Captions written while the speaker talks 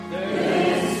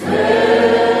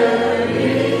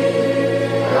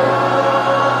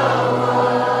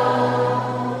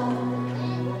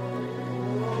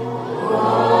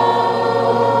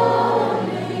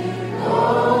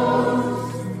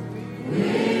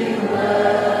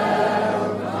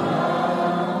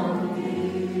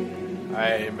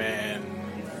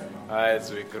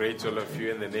As we greet all of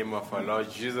you in the name of our Lord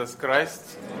Jesus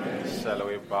Christ, shall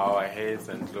we bow our heads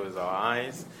and close our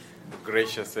eyes?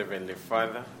 Gracious Heavenly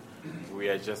Father, we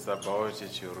are just about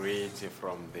to read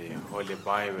from the Holy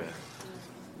Bible.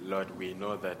 Lord, we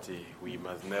know that we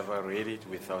must never read it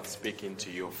without speaking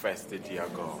to you first, dear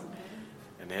God.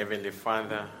 And Heavenly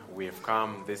Father, we have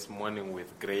come this morning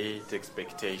with great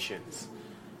expectations.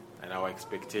 And our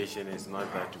expectation is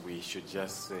not that we should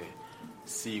just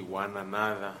see one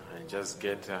another and just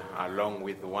get along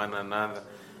with one another.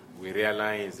 We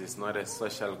realize it's not a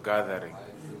social gathering,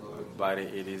 but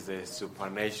it is a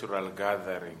supernatural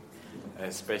gathering,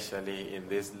 especially in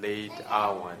this late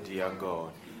hour, dear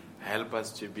God. Help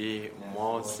us to be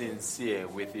more sincere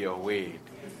with your word.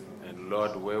 And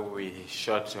Lord, where we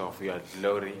short of your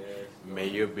glory, may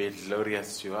you be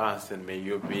glorious to us and may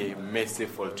you be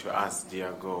merciful to us,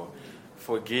 dear God.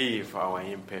 Forgive our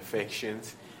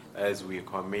imperfections as we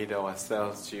commit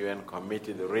ourselves to you and commit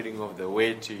the reading of the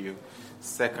word to you.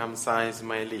 Circumcise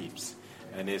my lips.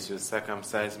 And as you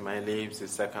circumcise my lips, you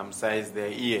circumcise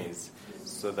their ears,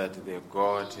 so that the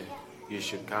God, you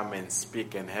should come and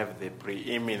speak and have the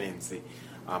preeminence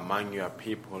among your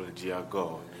people, dear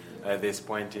God. At this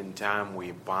point in time,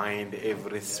 we bind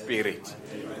every spirit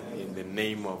in the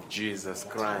name of Jesus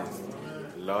Christ.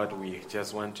 Lord, we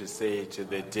just want to say to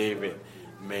the devil,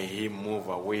 may he move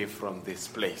away from this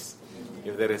place.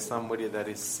 If there is somebody that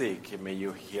is sick, may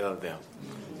you heal them.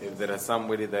 If there is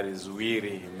somebody that is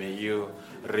weary, may you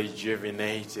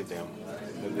rejuvenate them.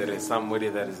 If there is somebody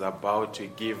that is about to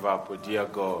give up, dear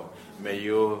God, may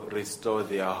you restore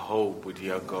their hope,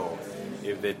 dear God.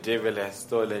 If the devil has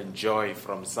stolen joy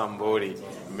from somebody,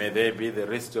 may there be the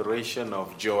restoration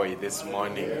of joy this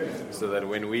morning, so that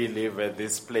when we live at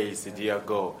this place, dear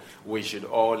God, we should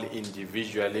all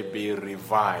individually be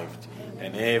revived.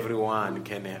 And everyone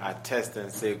can attest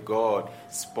and say, God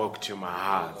spoke to my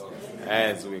heart,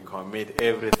 as we commit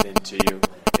everything to you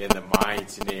in the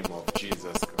mighty name of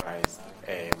Jesus Christ.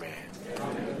 Amen.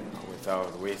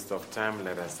 Without waste of time,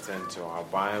 let us turn to our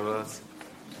Bibles.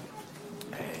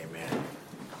 Amen.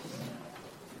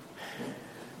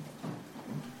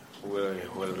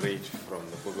 We'll read from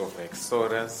the book of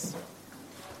Exodus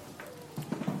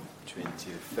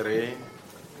 23.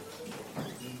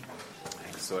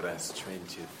 Exodus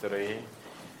 23,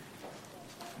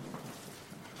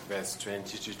 verse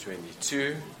 20 to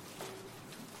 22.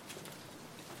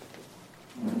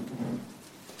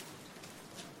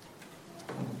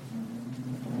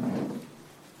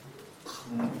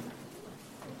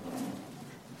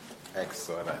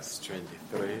 Exodus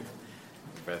 23,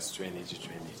 verse 20 to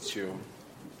 22.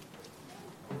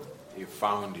 You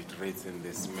found it written in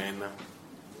this manner.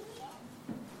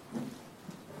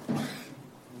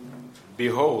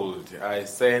 Behold, I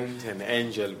sent an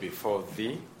angel before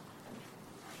thee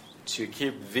to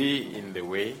keep thee in the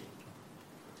way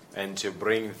and to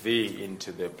bring thee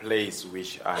into the place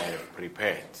which I have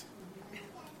prepared.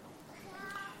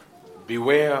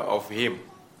 Beware of him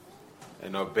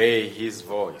and obey his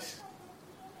voice.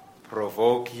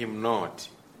 Provoke him not,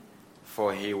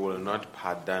 for he will not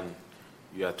pardon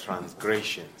your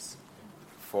transgressions,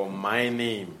 for my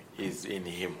name is in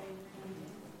him.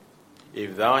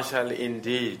 If thou shalt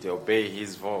indeed obey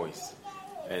his voice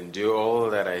and do all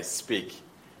that I speak,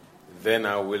 then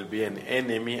I will be an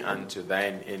enemy unto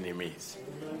thine enemies,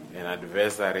 an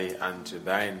adversary unto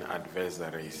thine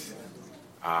adversaries.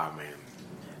 Amen.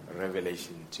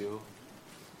 Revelation 2,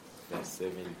 verse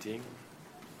 17.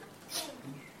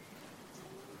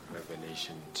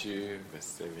 Revelation 2, verse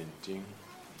 17.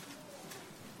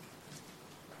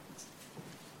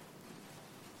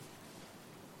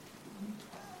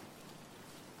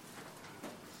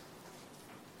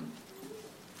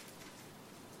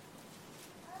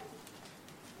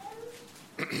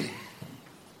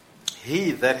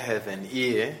 He that hath an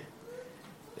ear,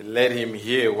 let him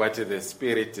hear what the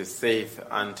Spirit saith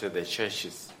unto the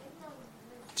churches.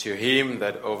 To him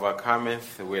that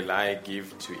overcometh will I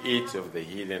give to eat of the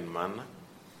hidden manna,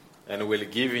 and will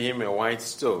give him a white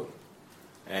stone,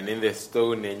 and in the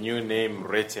stone a new name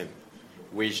written,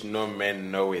 which no man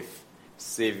knoweth,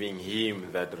 saving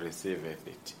him that receiveth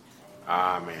it.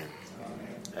 Amen.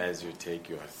 Amen. As you take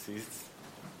your seats.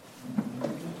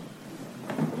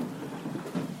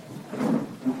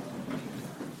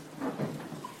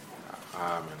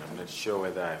 Amen. I'm not sure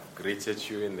whether I've greeted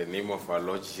you in the name of our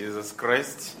Lord Jesus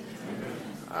Christ.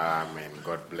 Amen.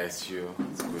 God bless you.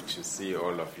 It's good to see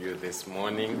all of you this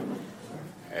morning.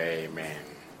 Amen.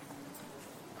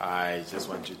 I just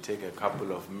want to take a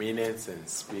couple of minutes and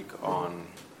speak on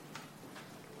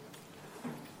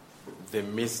the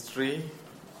mystery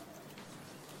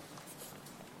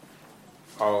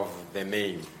of the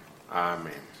name.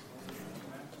 Amen.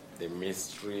 The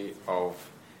mystery of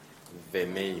the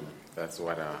name. That's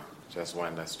what I just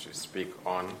want us to speak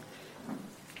on.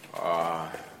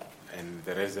 And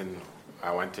the reason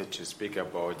I wanted to speak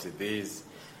about this,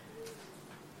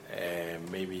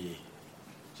 maybe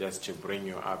just to bring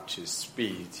you up to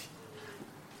speed.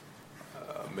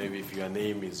 Maybe if your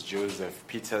name is Joseph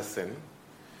Peterson,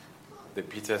 the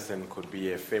Peterson could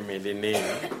be a family name,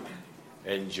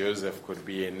 and Joseph could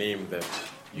be a name that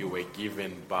you were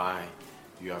given by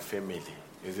your family.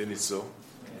 Isn't it so?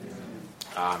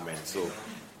 Amen. So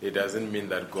it doesn't mean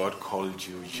that God called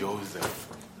you Joseph.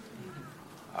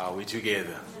 Are we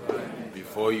together?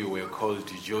 Before you were called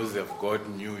Joseph, God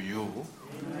knew you.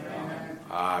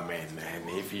 Amen. And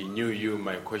if he knew you,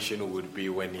 my question would be,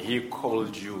 when he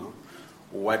called you,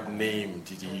 what name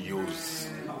did he use?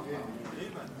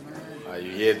 Are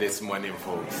you here this morning,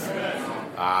 folks?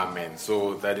 Amen.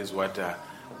 So that is what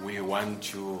we want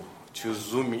to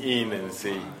zoom in and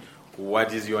say,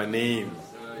 what is your name?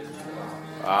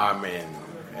 Amen.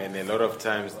 And a lot of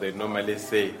times they normally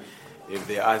say, if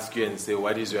they ask you and say,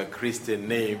 what is your Christian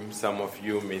name? Some of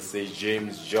you may say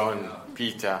James, John,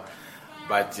 Peter.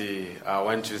 But I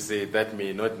want to say that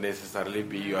may not necessarily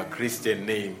be your Christian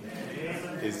name.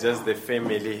 It's just the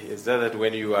family. It's just that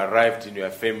when you arrived in your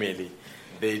family,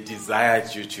 they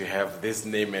desired you to have this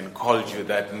name and called you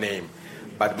that name.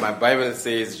 But my Bible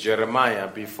says, Jeremiah,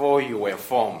 before you were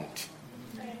formed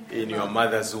in your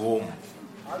mother's womb,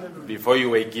 before you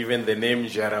were given the name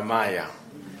Jeremiah,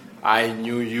 I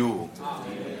knew you.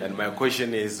 And my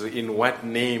question is, in what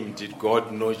name did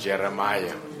God know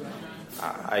Jeremiah?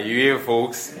 Are you here,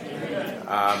 folks?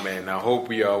 Amen. I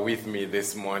hope you are with me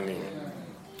this morning.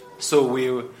 So we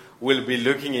will be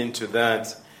looking into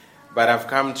that. But I've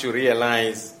come to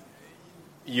realize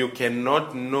you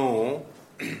cannot know.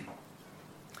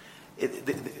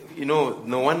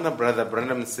 No wonder Brother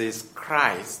Branham says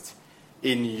Christ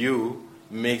in you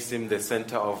makes him the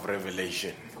center of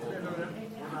revelation.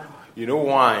 You know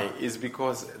why? It's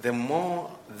because the more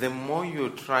you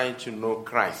try to know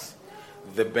Christ,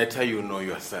 the better you know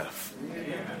yourself.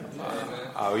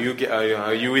 Are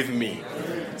you with me?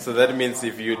 So that means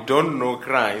if you don't know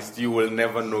Christ, you will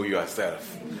never know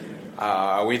yourself.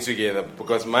 Are we together?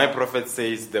 Because my prophet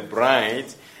says the bride,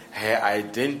 her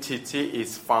identity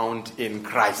is found in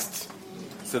Christ.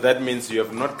 So that means you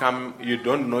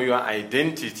don't know your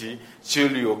identity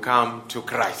till you come to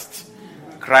Christ.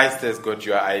 Christ has got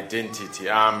your identity.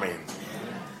 Amen.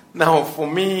 Now, for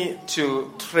me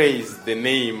to trace the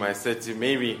name, I said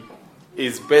maybe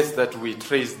it's best that we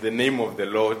trace the name of the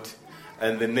Lord,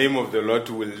 and the name of the Lord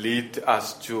will lead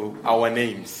us to our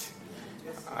names.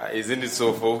 Isn't it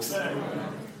so, folks?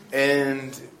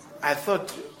 And I thought,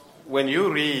 when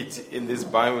you read in this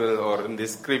Bible or in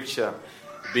this scripture,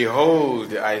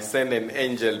 behold, I send an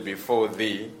angel before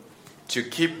thee to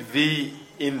keep thee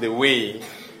in the way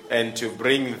and to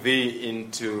bring thee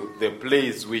into the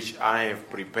place which I have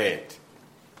prepared.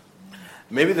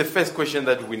 Maybe the first question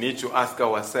that we need to ask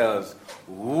ourselves,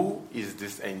 who is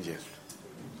this angel?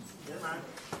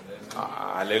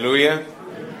 Hallelujah.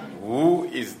 Who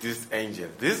is this angel?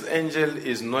 This angel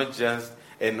is not just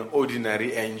an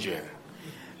ordinary angel,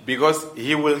 because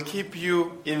he will keep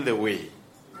you in the way.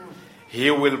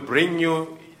 He will bring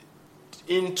you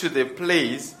into the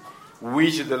place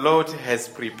which the Lord has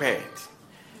prepared.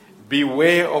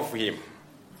 Beware of him,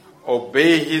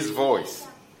 obey his voice,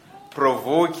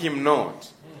 provoke him not,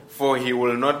 for he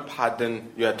will not pardon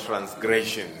your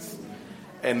transgressions.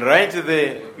 And right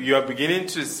there, you are beginning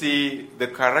to see the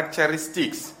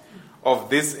characteristics of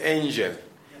this angel.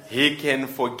 He can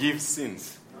forgive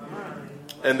sins.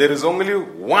 And there is only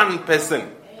one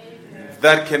person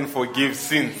that can forgive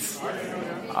sins.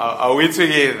 Are we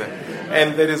together?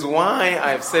 And that is why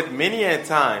I've said many a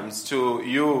times to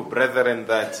you, brethren,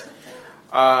 that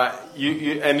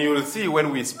you will see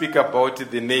when we speak about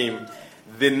the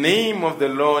name of the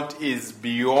Lord is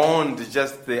beyond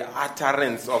just the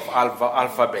utterance of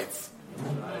alphabets.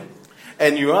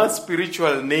 And your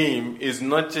spiritual name is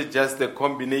not just a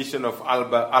combination of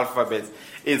alphabets.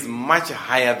 It's much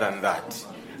higher than that.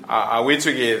 Are we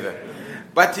together?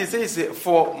 But he says,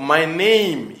 for my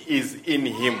name is in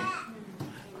him,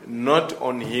 not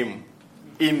on him,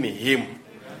 in him.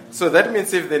 So that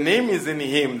means if the name is in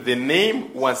him, the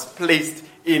name was placed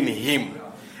in him.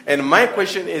 And my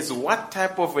question is, what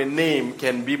type of a name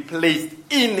can be placed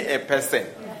in a person?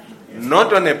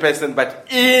 Not on a person, but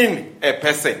in a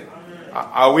person.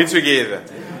 Are we together?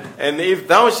 And if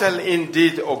thou shalt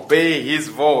indeed obey his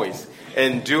voice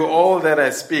and do all that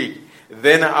I speak,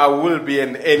 then I will be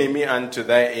an enemy unto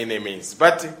thy enemies.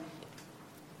 But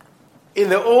In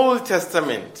the Old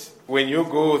Testament, when you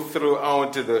go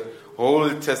throughout the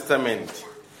Old Testament,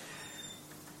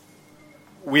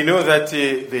 we know that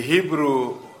the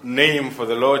Hebrew name for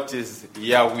the Lord is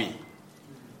Yahweh.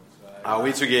 Are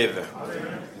we together?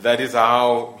 Amen. That is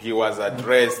how he was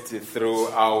addressed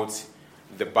throughout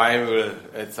the Bible.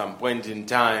 At some point in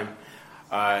time,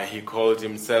 he called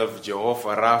himself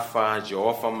Jehovah Rapha,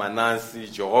 Jehovah Manasseh,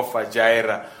 Jehovah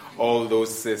Jireh, all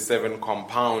those 7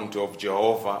 compounds of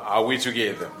Jehovah. Are we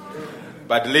together? Amen.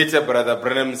 But later, Brother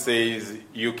Branham says,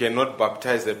 you cannot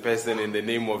baptize a person in the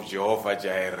name of Jehovah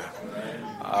Jireh.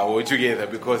 Are we together?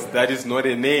 Because that is not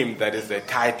a name, that is a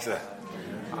title.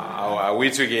 Are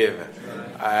we together?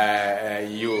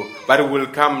 But we'll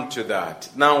come to that.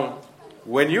 Now,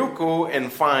 when you go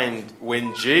and find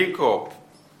when Jacob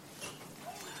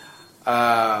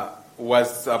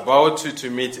was about to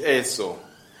meet Esau,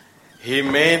 he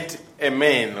met a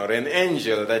man or an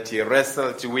angel that he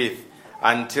wrestled with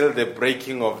until the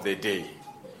breaking of the day.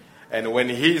 And when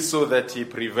he saw that he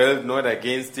prevailed not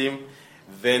against him,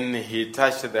 then he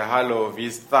touched the hollow of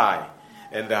his thigh.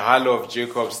 And the hollow of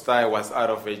Jacob's thigh was out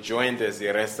of a joint as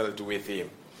he wrestled with him.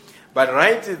 But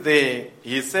right there,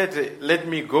 he said, let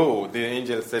me go. The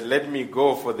angel said, let me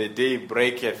go, for the day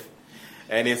breaketh.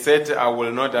 And he said, I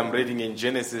will not. I'm reading in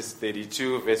Genesis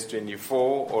 32, verse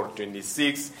 24 or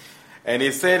 26. And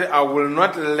he said, I will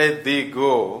not let thee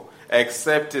go,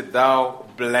 except thou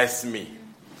bless me.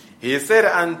 He said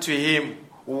unto him,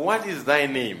 what is thy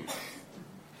name?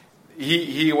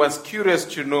 He was curious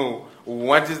to know,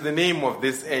 what is the name of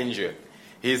this angel?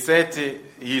 He said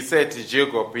to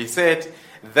Jacob, he said,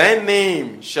 thy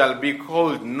name shall be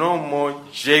called no more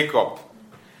Jacob,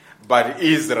 but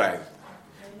Israel.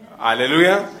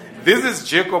 Hallelujah. This is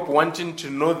Jacob wanting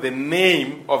to know the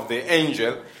name of the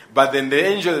angel, but then the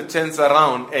angel turns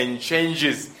around and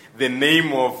changes the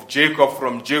name of Jacob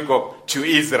from Jacob to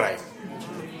Israel.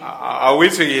 Are we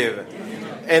together?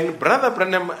 And Brother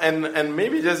Branham, and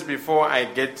maybe just before I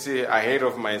get ahead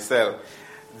of myself,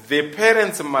 the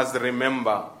parents must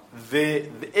remember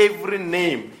every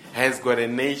name has got a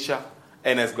nature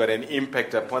and has got an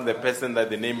impact upon the person that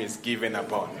the name is given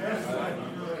upon.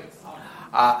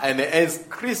 And as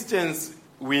Christians,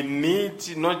 we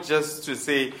need not just to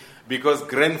say, because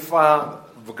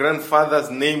grandfather's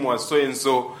name was so and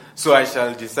so, so I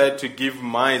shall decide to give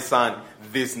my son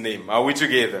this name. Are we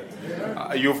together?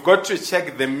 You've got to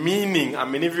check the meaning. I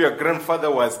mean, if your grandfather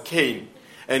was Cain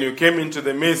and you came into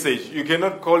the message, you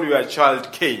cannot call your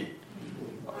child Cain.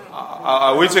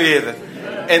 Are we together?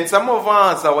 And some of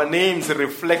us, our names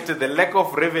reflect the lack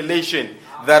of revelation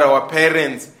that our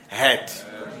parents had.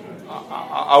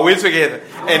 Are we together?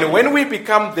 And when we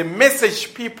become the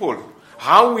message people,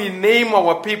 how we name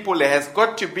our people has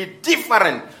got to be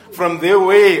different from the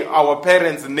way our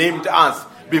parents named us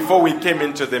before we came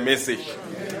into the message.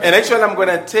 And actually, I'm going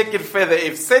to take it further.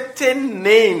 If certain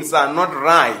names are not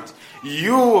right,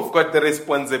 you've got the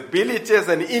responsibility as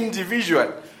an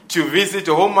individual to visit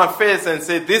Home Affairs and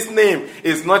say, this name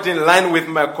is not in line with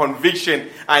my conviction.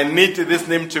 I need this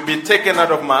name to be taken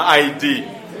out of my ID.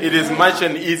 It is much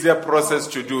an easier process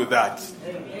to do that.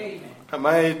 Am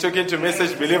I talking to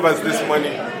message believers this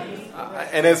morning?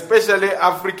 And especially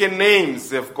African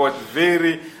names have got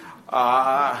very...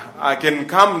 I can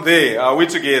come there. Are we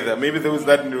together? Maybe there was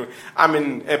that new... I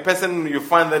mean, a person, you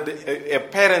find that a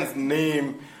parent's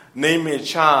name a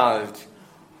child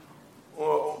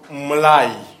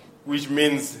Mulai, which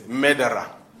means murderer.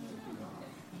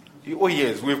 Oh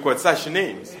yes, we've got such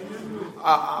names.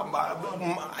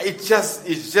 It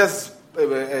just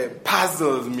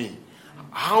puzzles me.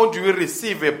 How do you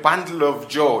receive a bundle of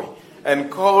joy and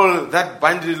call that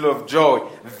bundle of joy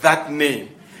that name?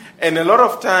 And a lot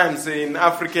of times within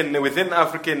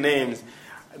African names,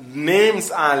 names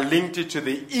are linked to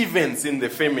the events in the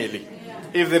family.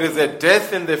 If there is a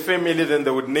death in the family, then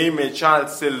they would name a child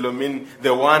Selomin,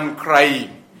 the one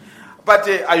crying. But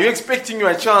are you expecting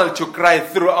your child to cry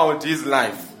throughout his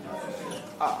life?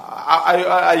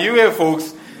 Are you here,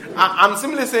 folks? I'm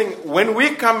simply saying, when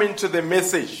we come into the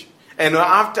message, and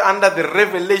under the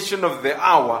revelation of the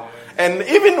hour, and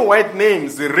even white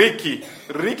names, Ricky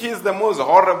is the most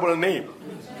horrible name,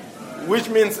 which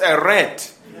means a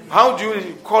rat. How do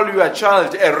you call your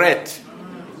child a rat?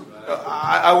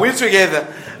 Are we together?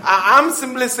 I'm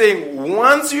simply saying,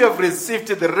 once you have received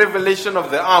the revelation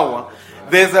of the hour,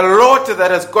 there's a lot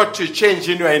that has got to change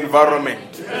in your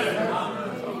environment.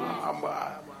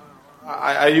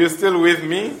 Are you still with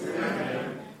me?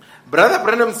 Brother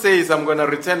Branham says, I'm going to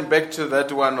return back to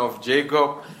that one of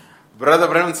Jacob. Brother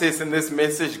Branham says in this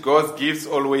message, God's gifts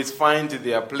always find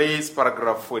their place.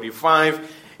 Paragraph 45.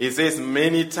 He says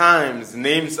many times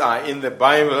names are in the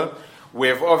Bible. You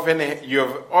have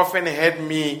often heard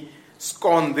me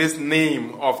scorn this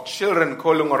name of children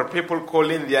calling or people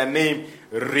calling their name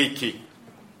Ricky.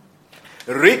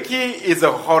 Ricky is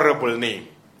a horrible name.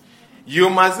 You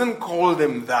mustn't call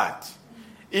them that.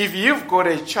 If you've got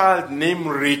a child named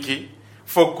Ricky,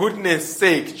 for goodness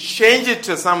sake, change it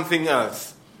to something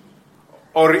else.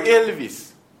 Or Elvis.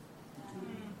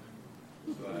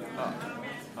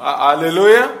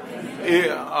 Hallelujah.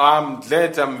 I'm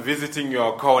glad I'm visiting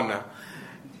your corner.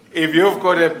 If you've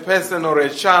got a person or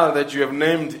a child that you have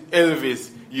named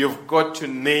Elvis, you've got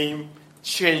to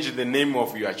change the name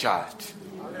of your child.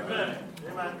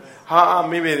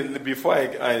 Amen. Maybe before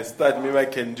I start, maybe I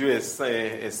can do a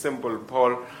simple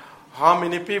poll. How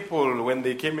many people, when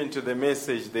they came into the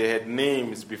message, they had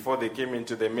names before they came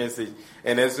into the message,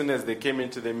 and as soon as they came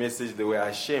into the message, they were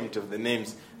ashamed of the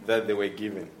names that they were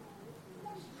given?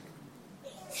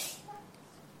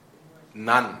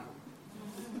 None.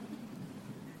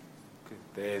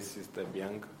 There's Sister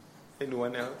Bianca.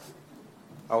 Anyone else?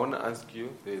 I want to ask you.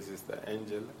 There's Sister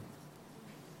Angela.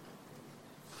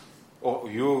 Oh,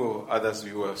 you others,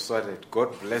 you were sorted.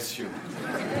 God bless you.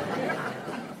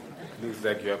 Looks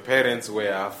like your parents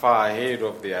were far ahead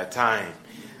of their time.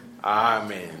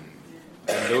 Amen.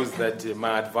 And those that,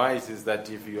 my advice is that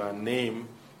if your name,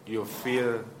 you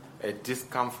feel a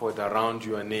discomfort around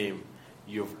your name,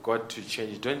 you've got to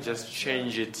change. Don't just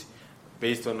change it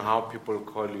based on how people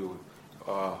call you.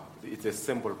 It's a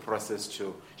simple process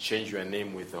to change your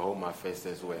name with the Home Affairs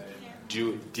as well.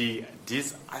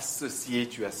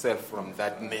 Disassociate yourself from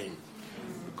that name,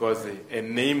 because a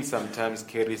name sometimes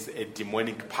carries a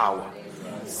demonic power.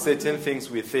 Certain things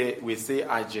we say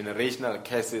are generational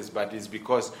curses, but it's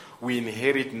because we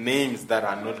inherit names that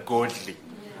are not godly,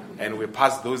 and we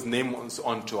pass those names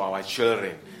on to our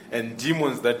children. And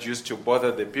demons that used to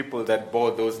bother the people that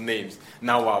bore those names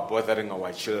now are bothering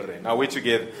our children. Are we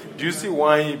together? Do you see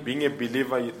why being a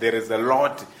believer, there is a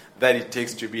lot that it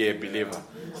takes to be a believer?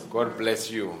 God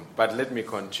bless you. But let me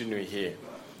continue here.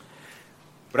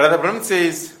 Brother Branham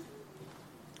says,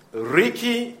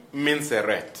 Ricky means a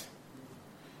rat.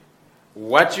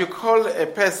 What you call a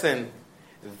person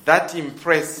that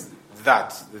impressed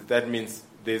that means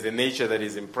there's a nature that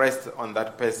is impressed on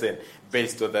that person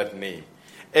based on that name.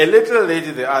 A little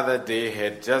lady the other day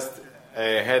had just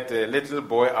had a little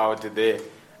boy out there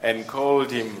and called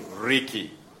him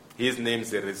Ricky. His name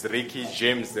is Ricky,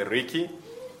 James Ricky.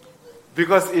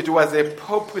 Because it was a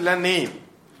popular name,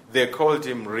 they called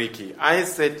him Ricky. I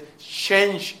said,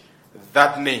 change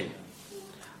that name.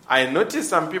 I noticed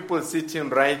some people sitting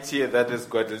right here that has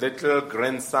got a little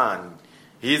grandson.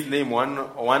 His name,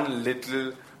 one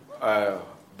little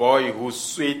boy who's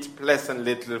sweet, pleasant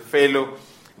little fellow.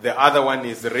 The other one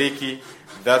is Ricky.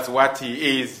 That's what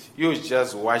he is. You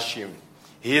just watch him.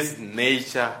 His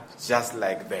nature just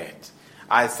like that.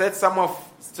 I said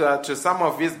to some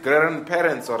of his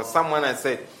grandparents or someone, I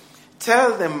said,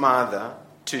 tell the mother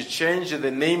to change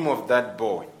the name of that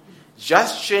boy.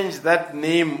 Just change that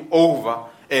name over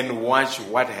and watch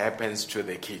what happens to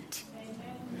the kid.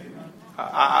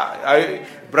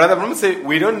 Brother Branham said,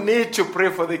 we don't need to pray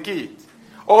for the kid.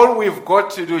 All we've got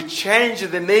to do is change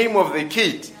the name of the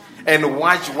kid and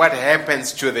watch what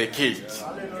happens to the kid.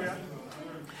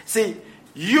 See,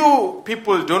 you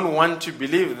people don't want to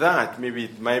believe that. Maybe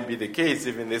it might be the case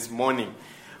even this morning.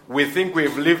 We think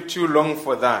we've lived too long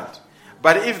for that.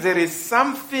 But if there isn't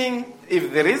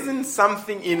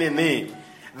something in a name,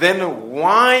 then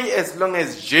why, as long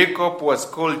as Jacob was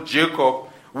called Jacob,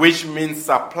 which means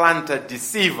supplanter,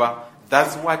 deceiver,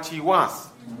 that's what he was.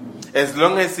 As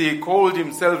long as he called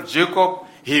himself Jacob,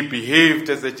 he behaved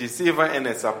as a deceiver and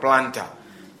a supplanter.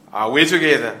 Are we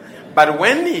together? But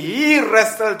when he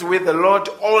wrestled with the Lord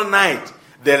all night,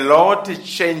 the Lord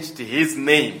changed his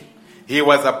name. He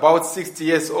was about 60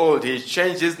 years old. He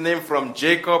changed his name from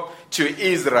Jacob to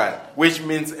Israel, which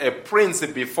means a prince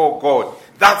before God.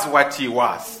 That's what he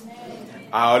was.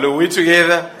 Are we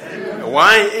together?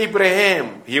 Why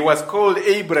Abraham? He was called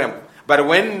Abram. But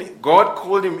when God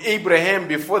called him Abraham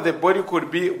before the baby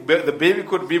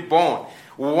could be born,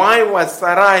 why was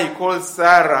Sarai called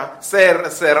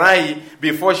Sarai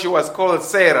before she was called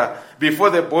Sarah, before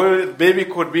the baby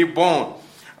could be born?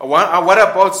 What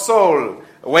about Saul?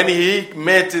 When he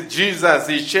met Jesus,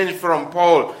 he changed from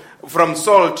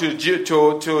Saul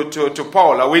to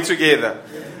Paul. Are we together?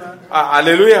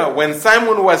 Hallelujah. When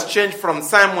Simon was changed from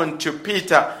Simon to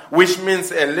Peter, which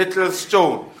means a little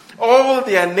stone, all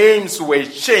their names were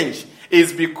changed.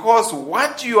 Is because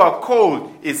what you are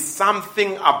called is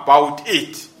something about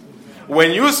it.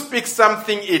 When you speak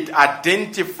something, it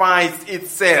identifies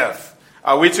itself.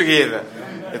 Are we together?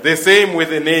 The same with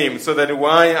the name. So that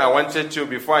why I wanted to,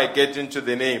 before I get into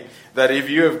the name, that if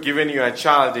you have given your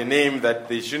child a name that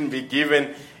they shouldn't be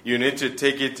given, you need to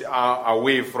take it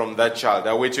away from that child.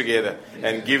 Are we together?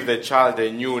 And give the child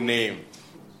a new name.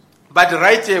 But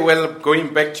right here, well,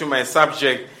 going back to my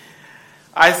subject,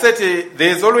 I said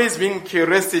there's always been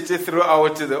curiosity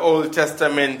throughout the Old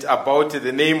Testament about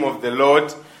the name of the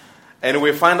Lord. And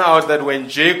we find out that when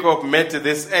Jacob met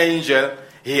this angel,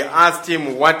 he asked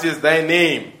him, "What is thy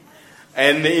name?"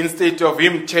 And instead of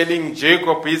him telling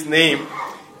Jacob his name,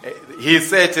 he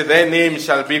said, "Thy name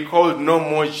shall be called no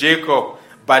more Jacob,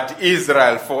 but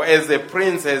Israel. For as a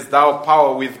prince hast thou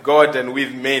power with God and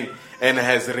with men, and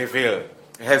has prevailed."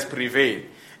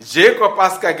 Jacob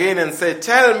asked again and said,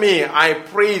 "Tell me, I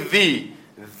pray thee,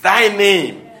 thy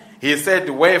name." He said,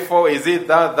 "Wherefore is it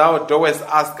that thou dost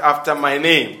ask after my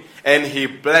name?" And he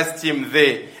blessed him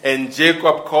there. And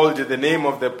Jacob called the name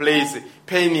of the place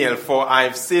Peniel, for I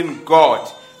have seen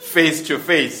God face to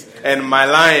face, and my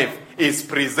life is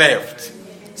preserved.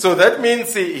 So that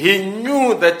means he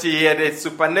knew that he had a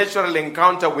supernatural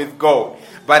encounter with God.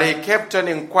 But he kept on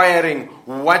inquiring,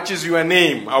 "What is your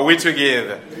name?" Are we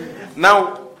together?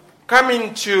 Now,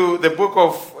 coming to the book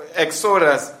of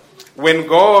Exodus, when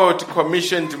God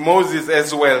commissioned Moses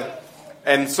as well,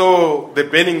 and saw the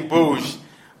burning bush,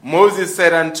 Moses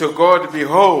said unto God,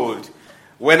 "Behold,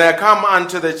 when I come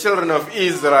unto the children of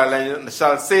Israel, and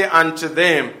shall say unto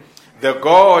them, The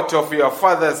God of your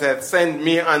fathers hath sent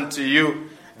me unto you,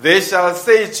 they shall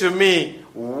say to me,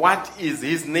 What is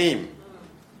his name?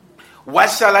 What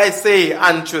shall I say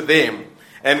unto them?"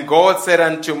 And God said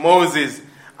unto Moses,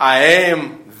 "I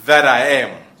am that I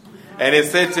am." And he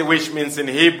said, which means in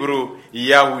Hebrew,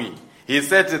 Yahweh. He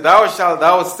said, "Thou shalt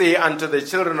thou say unto the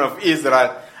children of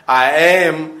Israel, I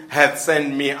am hath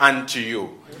sent me unto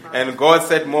you." And God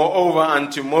said moreover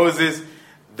unto Moses,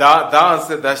 Thou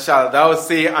shalt thou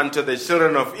say unto the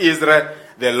children of Israel,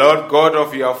 The Lord God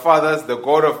of your fathers, the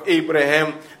God of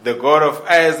Abraham, the God of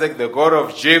Isaac, the God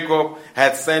of Jacob,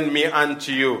 hath sent me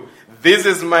unto you. This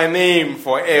is my name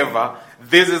forever.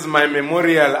 This is my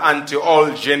memorial unto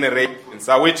all generations.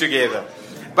 Are we together?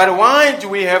 But why do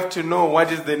we have to know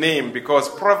what is the name? Because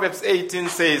Proverbs 18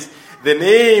 says, "The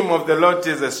name of the Lord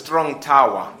is a strong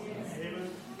tower.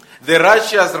 The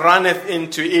righteous runneth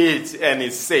into it and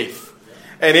is safe."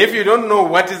 And if you don't know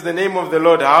what is the name of the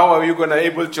Lord, how are you going to be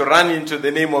able to run into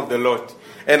the name of the Lord?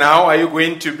 And how are you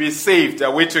going to be saved? Are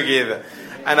we together?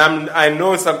 And I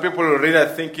know some people already are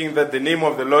thinking that the name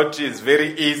of the Lord is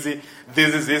very easy.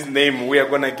 This is his name. We are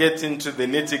going to get into the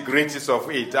nitty-gritties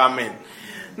of it. Amen.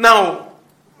 Now,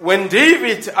 when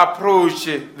David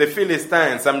approached the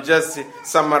Philistines, I'm just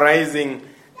summarizing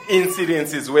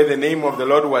incidences where the name of the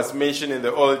Lord was mentioned in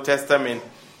the Old Testament.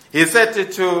 He said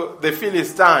to the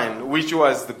Philistine, which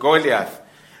was the Goliath,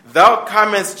 "Thou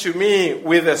comest to me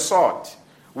with a sword,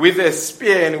 with a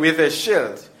spear, and with a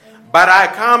shield. But I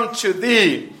come to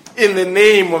thee in the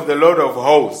name of the Lord of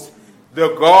hosts, the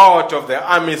God of the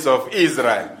armies of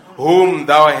Israel, whom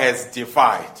thou hast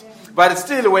defied." But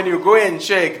still, when you go and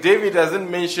check, David doesn't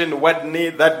mention what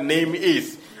that name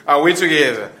is. Are we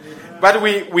together? But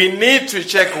we need to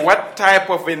check what type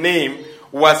of a name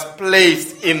was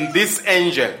placed in this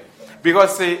angel.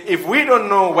 Because if we don't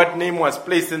know what name was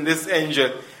placed in this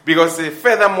angel, because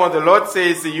furthermore the Lord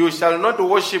says, "You shall not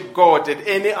worship God at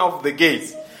any of the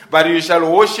gates, but you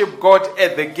shall worship God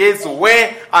at the gates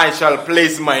where I shall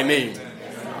place my name."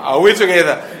 Are we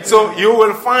together? So you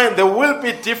will find there will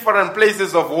be different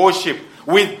places of worship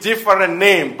with different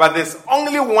names, but there's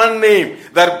only one name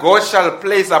that God shall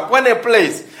place upon a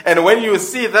place. And when you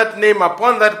see that name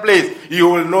upon that place, you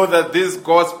will know that this is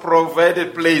God's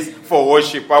provided place for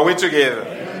worship. Are we together?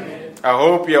 Amen. I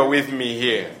hope you are with me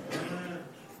here.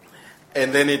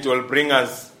 And then it will bring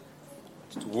us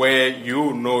to where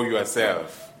you know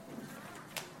yourself.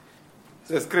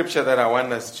 The scripture that I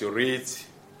want us to read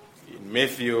in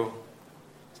Matthew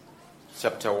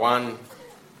chapter 1,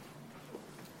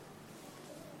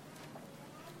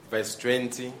 verse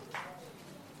 20.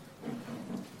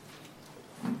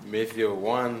 Matthew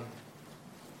 1,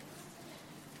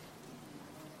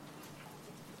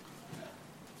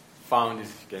 found,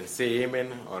 if you can say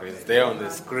amen, or it's there on the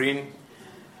screen.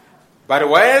 "But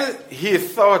while he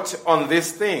thought on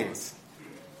these things,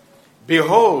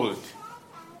 behold,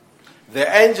 the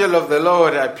angel of the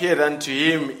Lord appeared unto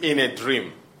him in a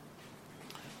dream,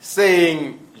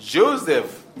 saying,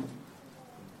 Joseph,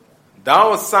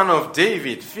 thou son of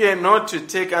David, fear not to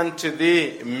take unto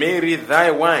thee Mary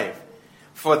thy wife,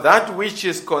 for that which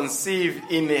is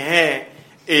conceived in her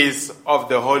is of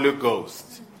the Holy Ghost."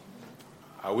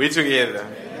 Are we together?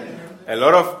 Amen. A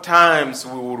lot of times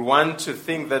we would want to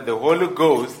think that the Holy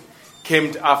Ghost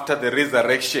came after the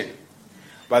resurrection.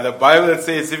 But the Bible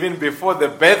says even before the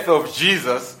birth of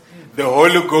Jesus, the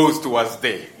Holy Ghost was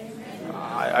there.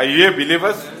 Are you here,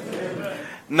 believers?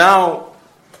 Now,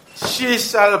 she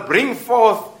shall bring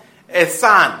forth a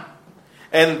son,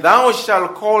 and thou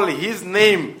shalt call his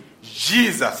name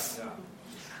Jesus.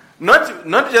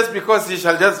 Not just because he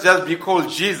shall just be called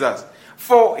Jesus,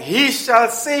 for he shall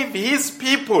save his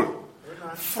people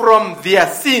from their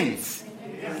sins.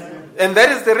 And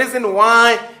that is the reason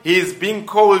why he is being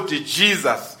called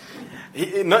Jesus.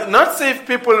 Not save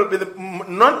people,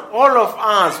 not all of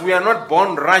us, we are not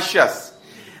born righteous.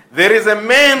 There is a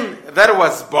man that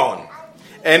was born,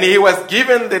 and he was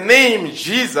given the name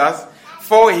Jesus,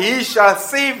 for he shall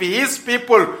save his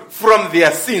people from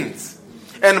their sins.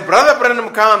 And Brother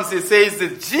Branham comes, he says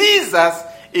that Jesus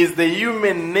is the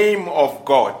human name of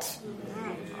God.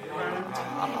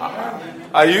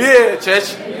 Are you here,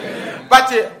 church?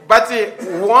 But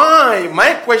why?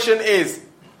 My question is,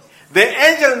 the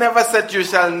angel never said you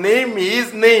shall name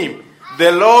his name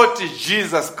the Lord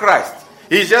Jesus Christ.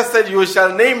 He just said you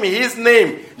shall name his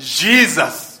name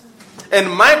Jesus. And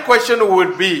my question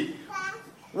would be,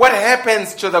 what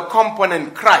happens to the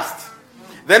component Christ?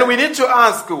 Then we need to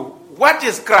ask, what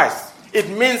is Christ? It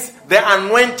means the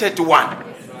anointed one.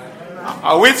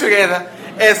 Are we together?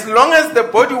 As long as the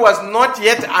body was not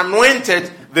yet anointed,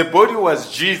 the body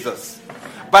was Jesus.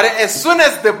 But as soon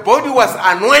as the body was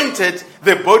anointed,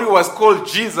 the body was called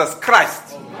Jesus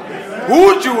Christ.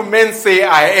 Who do men say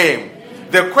I am?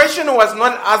 The question was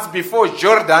not asked before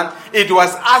Jordan. It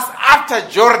was asked after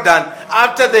Jordan,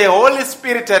 after the Holy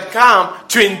Spirit had come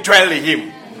to indwell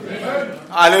him.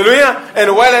 Hallelujah.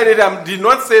 And while I did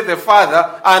not say the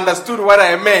Father, I understood what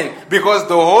I meant, because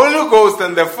the Holy Ghost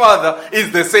and the Father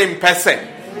is the same person.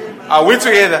 Are we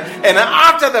together? And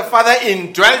after the Father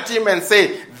indwelt him and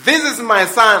said, this is my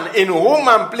Son in whom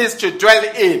I'm pleased to dwell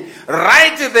in.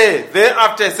 Right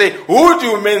thereafter say, who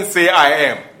do men say I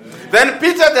am? Then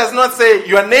Peter does not say,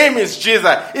 your name is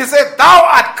Jesus. He said, thou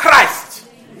art Christ,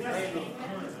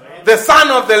 the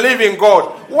Son of the living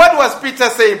God. What was Peter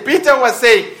saying? Peter was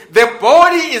saying, the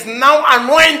body is now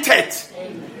anointed.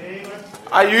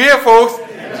 Are you here, folks?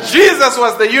 Jesus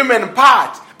was the human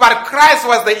part, but Christ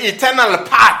was the eternal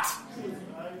part.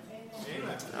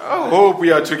 I hope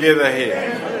we are together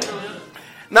here.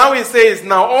 Now he says,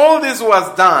 now all this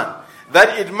was done,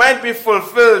 that it might be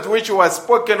fulfilled, which was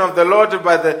spoken of the Lord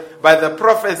by the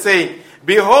prophet, saying,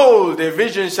 behold, a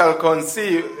vision shall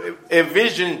conceive, a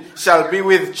vision shall be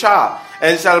with child,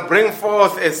 and shall bring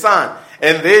forth a son,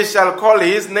 and they shall call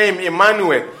his name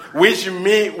Emmanuel, which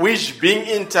being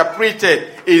interpreted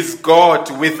is God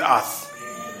with us.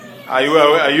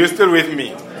 Are you still with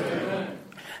me?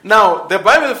 Now, the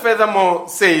Bible furthermore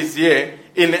says here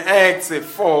in Acts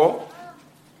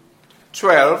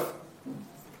 4:12,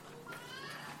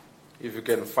 if you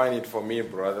can find it for me,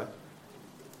 brother.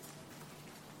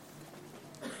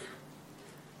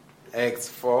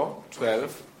 Acts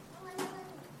 4:12.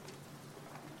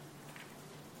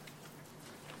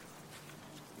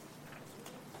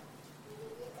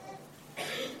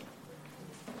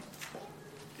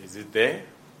 Is it there?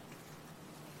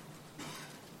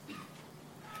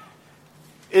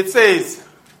 It says,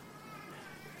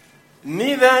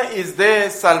 neither is there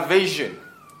salvation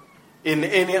in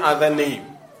any other name,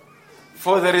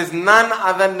 for there is none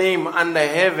other name under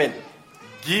heaven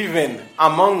given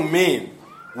among men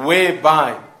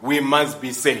whereby we must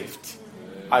be saved.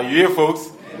 Are you here,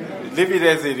 folks? Leave it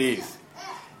as it is.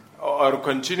 Or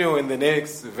continue in the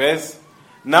next verse.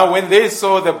 Now when they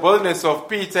saw the boldness of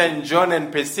Peter and John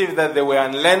and perceived that they were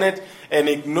unlearned and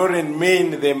ignorant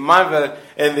men, they marveled,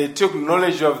 and they took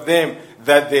knowledge of them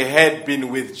that they had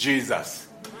been with Jesus.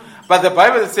 But the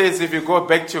Bible says, if you go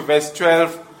back to verse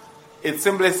 12, it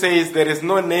simply says there is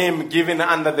no name given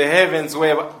under the heavens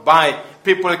whereby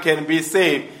people can be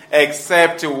saved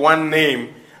except one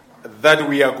name that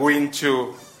we are going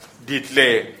to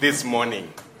declare this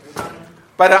morning.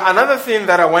 But another thing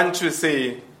that I want to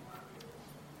say,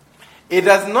 it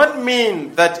does not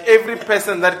mean that every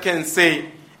person that can say,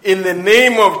 in the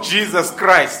name of Jesus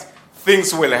Christ,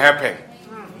 things will happen.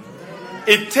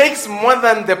 It takes more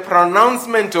than the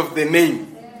pronouncement of the name.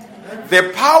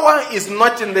 The power is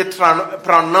not in the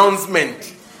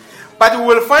pronouncement. But we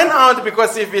will find out,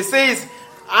 because if he says,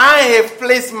 I have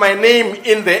placed my name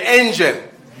in the angel,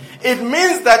 it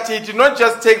means that he did not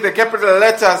just take the capital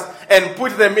letters and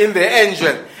put them in the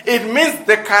angel. It means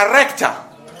the character,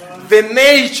 the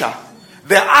nature,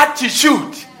 the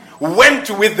attitude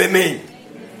went with the name.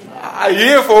 Are you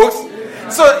here, folks?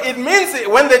 So it means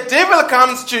when the devil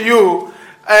comes to you,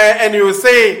 and you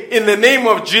say, in the name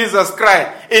of Jesus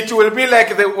Christ, it will be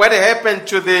like what happened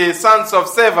to the sons of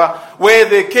Sceva, where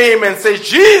they came and said,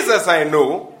 Jesus I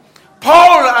know,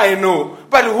 Paul I know,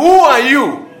 but who are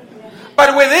you?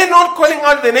 But were they not calling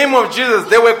out the name of Jesus?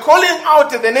 They were calling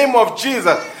out the name of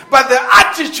Jesus, but the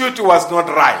attitude was not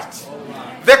right.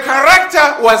 The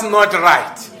character was not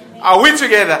right. Are we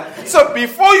together? So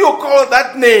before you call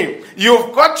that name,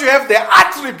 you've got to have the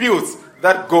attributes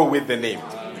that go with the name.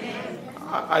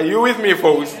 Are you with me,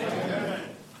 folks?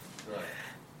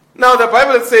 Now the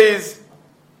Bible says,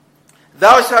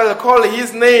 thou shalt call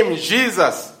his name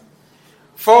Jesus,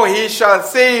 for he shall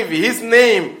save his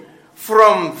name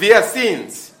from their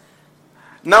sins.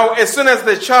 Now as soon as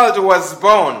the child was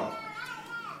born,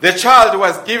 the child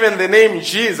was given the name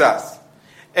Jesus.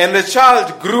 And the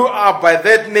child grew up by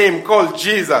that name called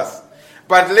Jesus.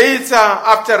 But later,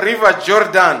 after River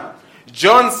Jordan,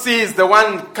 John sees the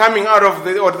one coming out of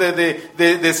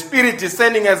the Spirit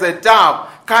descending as a dove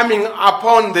coming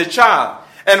upon the child.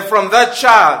 And from that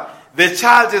child, the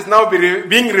child is now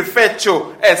being referred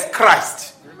to as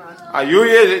Christ. Are you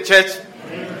here, church?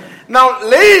 Now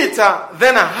later,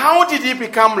 then how did he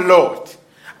become Lord?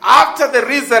 After the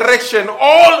resurrection,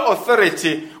 all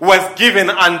authority was given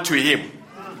unto him.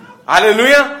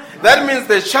 Hallelujah. That means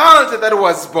the child that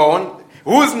was born,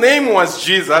 whose name was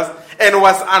Jesus, and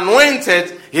was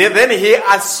anointed, then he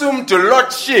assumed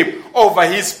lordship over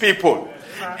his people.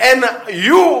 And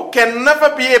you can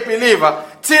never be a believer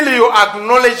till you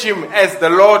acknowledge him as the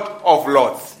Lord of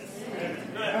Lords.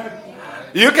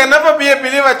 You can never be a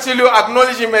believer till you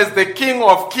acknowledge him as the King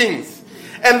of Kings.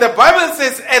 And the Bible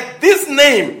says, at this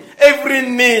name, every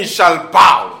knee shall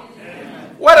bow.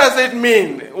 What does it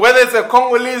mean? Whether it's a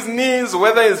Congolese knees,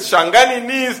 whether it's Shangani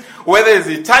knees, whether it's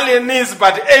Italian knees,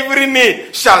 but every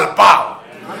knee shall bow.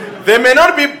 They may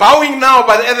not be bowing now,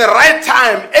 but at the right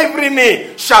time, every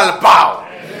knee shall bow.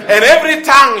 And every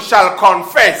tongue shall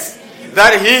confess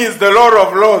that he is the Lord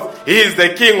of Lords, he is the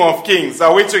King of Kings.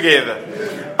 Are we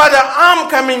together? But I'm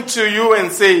coming to you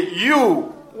and say,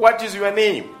 you, what is your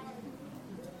name?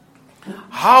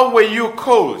 How were you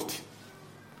called?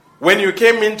 When you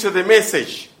came into the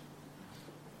message.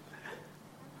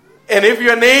 And if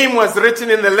your name was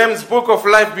written in the Lamb's Book of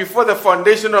Life before the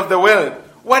foundation of the world,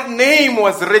 what name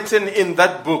was written in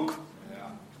that book?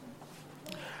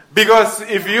 Because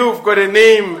if you've got a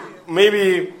name,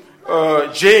 maybe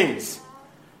James,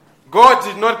 God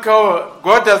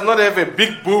does not have a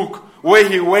big book where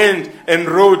he went and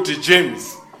wrote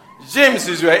James. James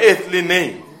is your earthly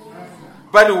name.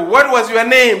 But what was your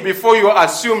name before you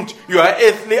assumed your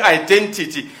earthly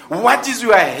identity? What is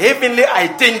your heavenly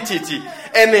identity?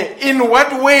 And in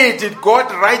what way did God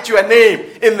write your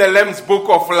name in the Lamb's Book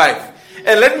of Life?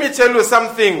 And let me tell you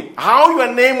something. How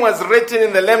your name was written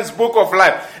in the Lamb's Book of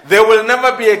Life, there will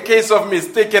never be a case of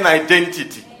mistaken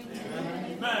identity.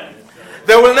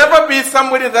 There will never be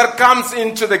somebody that comes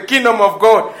into the kingdom of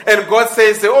God and God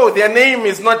says, oh, their name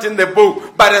is not in the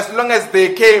book. But as long as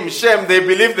they came, Shem, they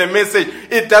believe the message.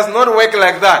 It does not work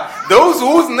like that. Those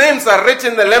whose names are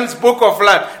written in the Lamb's Book of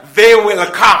Life, they will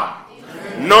come.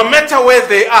 No matter where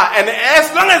they are. And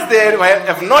as long as they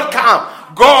have not come,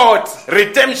 God's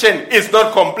redemption is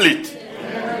not complete.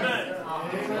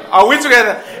 Are we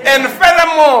together? And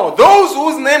furthermore, those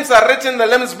whose names are written in the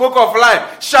Lamb's Book of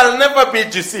Life shall never be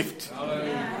deceived.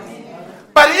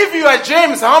 But if you are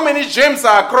James, how many James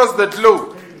are across the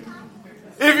globe?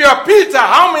 If you are Peter,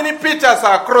 how many Peters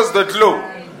are across the globe?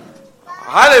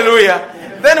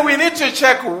 Hallelujah. Then we need to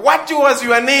check what was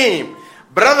your name.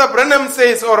 Brother Branham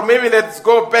says, or maybe let's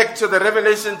go back to the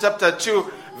Revelation chapter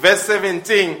 2, verse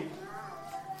 17.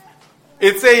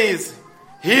 It says,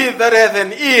 he that hath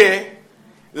an ear,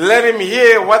 let him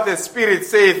hear what the Spirit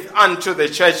saith unto the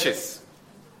churches.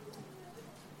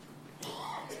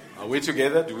 Are we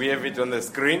together? Do we have it on the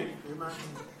screen?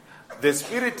 The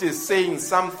Spirit is saying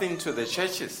something to the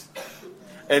churches.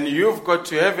 And you've got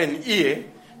to have an ear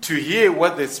to hear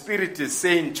what the Spirit is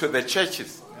saying to the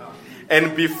churches.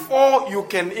 And before you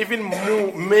can even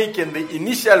make the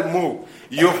initial move,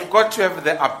 you've got to have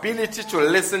the ability to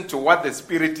listen to what the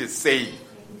Spirit is saying.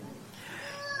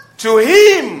 To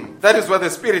him, that is what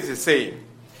the Spirit is saying.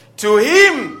 To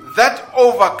him that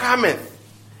overcometh,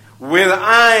 will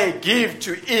I give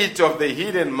to eat of the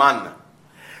hidden manna.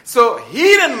 So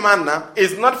hidden manna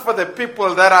is not for the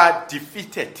people that are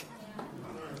defeated.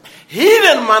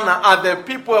 Hidden manna are the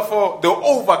people for the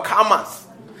overcomers.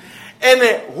 And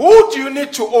who do you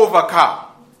need to overcome?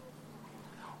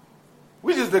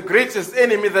 Which is the greatest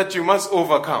enemy that you must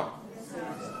overcome?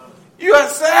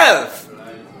 Yourself.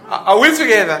 Are we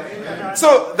together?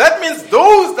 So that means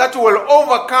those that will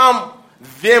overcome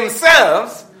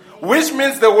themselves, which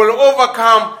means they will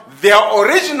overcome their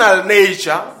original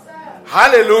nature.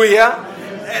 Hallelujah.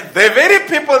 The very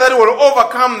people that will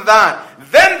overcome that,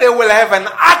 then they will have an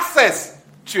access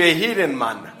to a hidden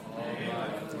manna.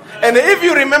 And if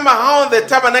you remember how the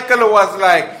tabernacle was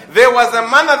like, there was a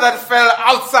manna that fell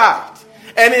outside,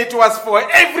 and it was for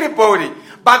everybody.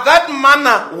 But that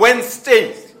manna went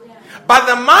stale. But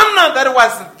the manna that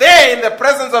was there in the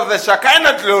presence of the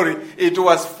Shekinah glory, it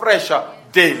was fresher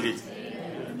daily.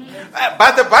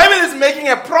 But the Bible is making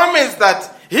a promise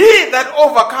that he that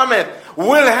overcometh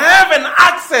will have an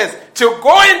access to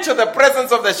go into the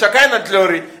presence of the Shekinah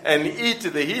glory and eat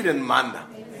the hidden manna.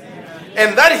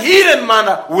 And that hidden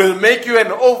manna will make you an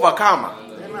overcomer.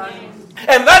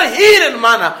 And that hidden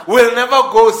manna will never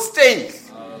go stale.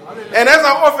 And as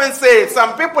I often say,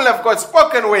 some people have got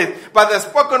spoken with, but the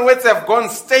spoken words have gone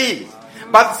stale.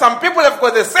 But some people have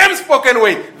got the same spoken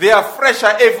word. They are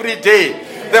fresher every day.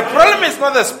 The problem is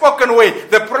not the spoken word.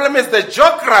 The problem is the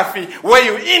geography where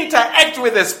you interact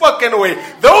with the spoken word.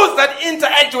 Those that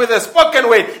interact with the spoken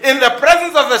word in the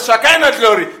presence of the Shekinah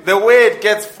glory, the word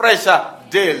gets fresher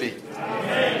daily.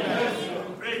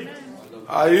 Amen.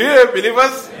 Are you here,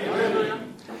 believers?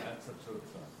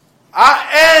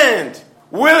 And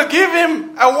we'll give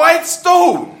him a white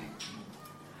stone.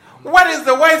 What is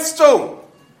the white stone?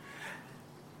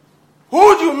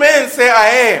 Who do men say I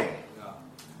am?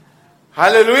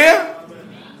 Hallelujah.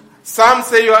 Some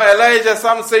say you are Elijah,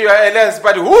 some say you are Elias,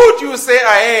 but who do you say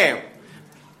I am?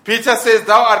 Peter says,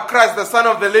 thou art Christ, the Son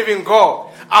of the living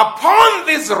God. Upon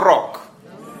this rock,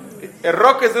 a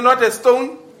rock is not a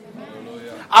stone.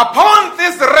 Upon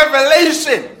this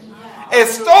revelation, a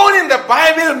stone in the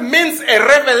Bible means a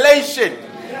revelation.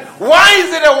 Why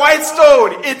is it a white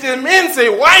stone? It means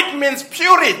white means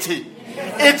purity.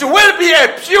 It will be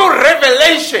a pure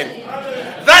revelation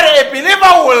that a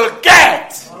believer will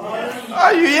get.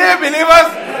 Are you here,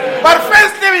 believers? But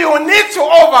firstly, you need to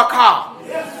overcome.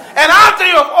 And after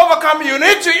you have overcome, you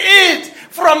need to eat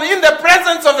from in the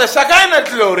presence of the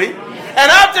Shekinah glory. And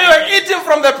after you are eating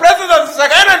from the presence of the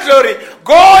Shekinah glory,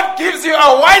 God gives you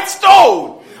a white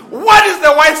stone. What is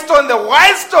the white stone? The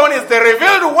white stone is the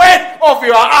revealed word of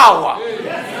your hour.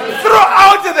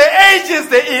 Throughout the ages,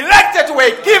 the elected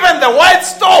were given the white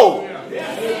stone.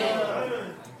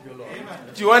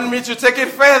 Do you want me to take it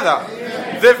further?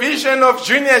 The vision of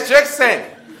Junior Jackson.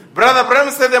 Brother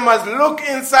Branham said they must look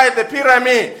inside the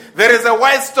pyramid. There is a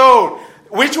white stone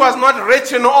which was not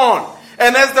written on.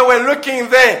 And as they were looking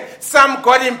there, some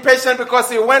got impatient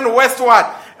because he went westward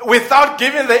without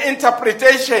giving the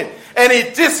interpretation. And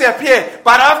it disappeared.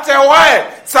 But after a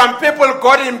while, some people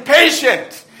got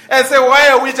impatient and said, why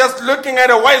are we just looking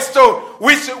at a white stone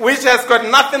which has got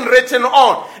nothing written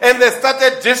on? And they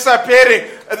started disappearing.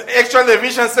 Actually, the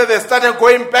vision said they started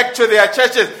going back to their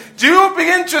churches. Do you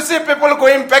begin to see people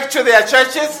going back to their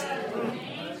churches?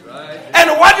 And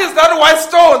what is that white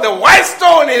stone? The white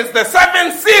stone is the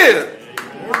seventh seal.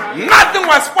 Nothing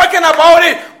was spoken about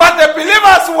it, but the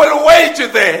believers will wait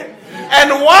there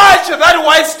and watch that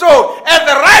white stone. At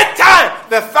the right time,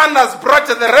 the thunders brought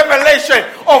the revelation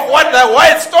of what the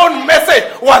white stone message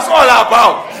was all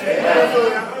about.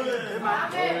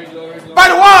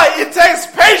 But why? It takes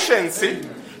patience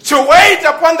to wait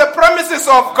upon the promises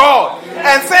of God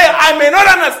and say, I may not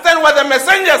understand what the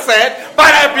messenger said,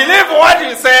 but I believe what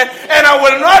he said, and I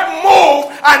will not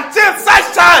move until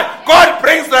such time God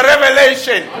brings the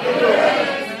revelation.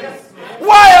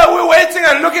 Why are we waiting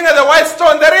and looking at the white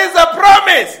stone? There is a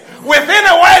promise. Within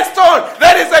a white stone,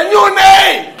 there is a new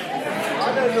name.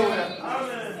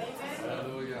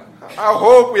 I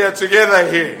hope we are together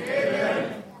here.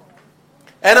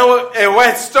 And a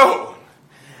white stone.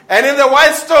 And in the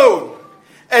white stone,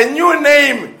 a new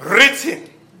name written.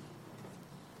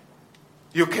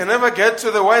 You can never get to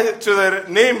the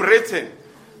name written.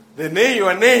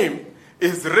 Your name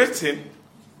is written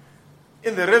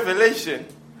in the revelation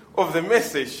of the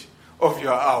message of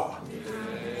your hour.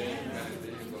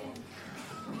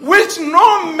 Which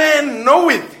no man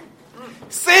knoweth,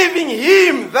 saving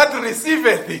him that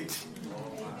receiveth it.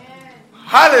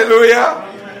 Hallelujah.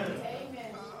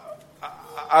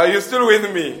 Are you still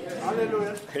with me?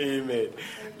 Hallelujah. Amen.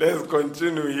 Let's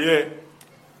continue here.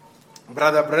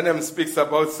 Brother Branham speaks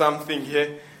about something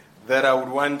here that I would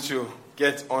want to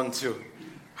get onto.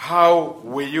 How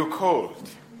were you called?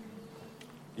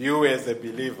 You as a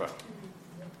believer.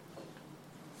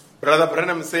 Brother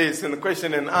Branham says in the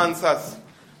question and answers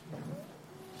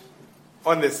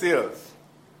on the seals,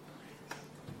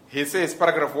 he says,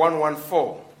 paragraph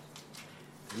 114,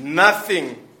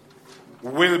 nothing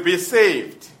will be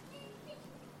saved,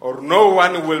 or no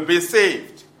one will be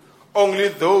saved, only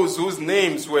those whose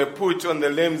names were put on the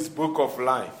Lamb's book of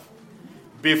life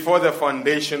before the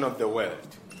foundation of the world,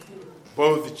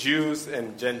 both Jews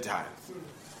and Gentiles.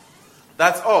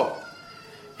 That's all.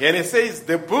 And it says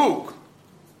the book,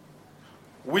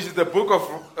 which is the book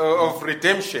of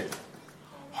redemption,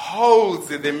 holds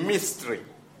the mystery.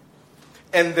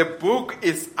 And the book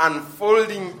is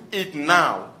unfolding it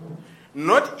now.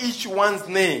 Not each one's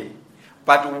name,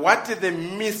 but what the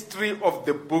mystery of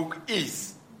the book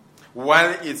is,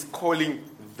 while it's calling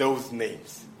those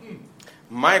names.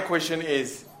 My question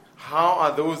is, how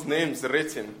are those names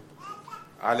written?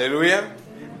 Hallelujah.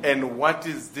 And what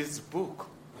is this book?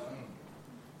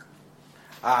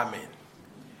 Amen.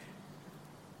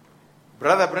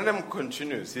 Brother Branham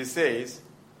continues. He says,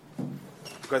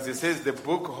 because he says the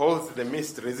book holds the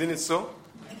mystery, isn't it so?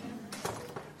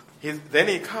 Then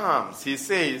he comes, he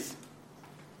says,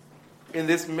 in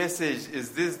this message, is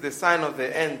this the sign of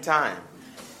the end time?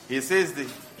 He says,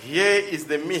 here is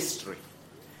the mystery.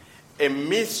 A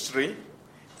mystery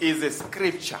is a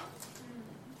scripture,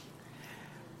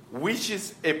 which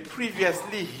is a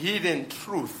previously hidden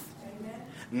truth,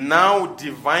 now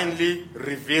divinely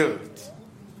revealed,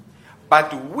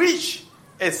 but which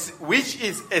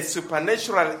is a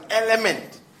supernatural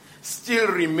element still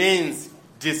remains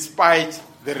despite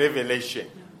the revelation.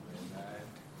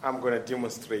 I'm going to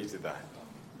demonstrate that.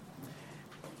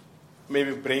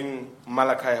 Maybe bring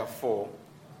Malachi 4,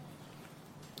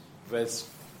 verse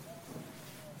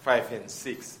 5 and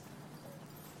 6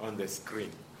 on the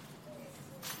screen.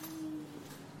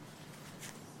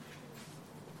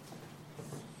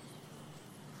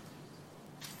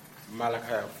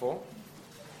 Malachi 4,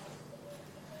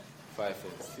 5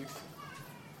 and 6.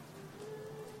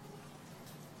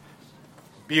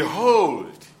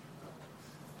 Behold,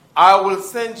 I will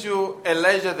send you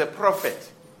Elijah the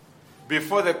prophet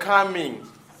before the coming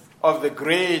of the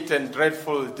great and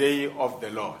dreadful day of the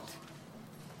Lord.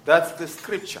 That's the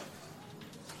scripture.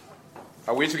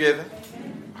 Are we together?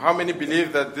 Amen. How many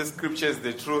believe that this scripture is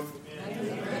the truth?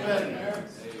 Amen.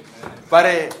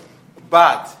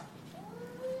 But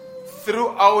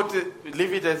throughout,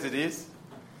 leave it as it is,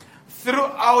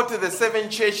 throughout the 7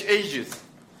 church ages,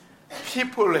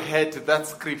 people had that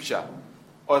scripture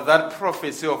or that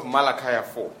prophecy of Malachi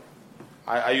 4.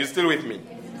 Are you still with me?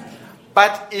 Amen.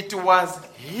 But it was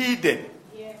hidden.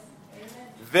 Yes.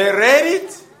 They read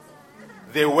it,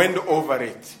 they went over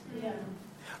it. Yeah.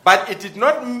 But it did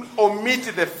not omit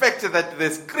the fact that the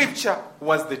scripture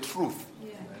was the truth.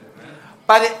 Yeah.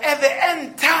 But at the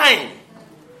end time,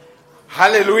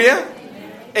 hallelujah,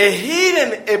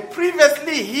 a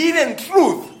previously hidden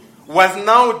truth was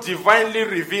now divinely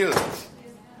revealed.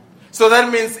 So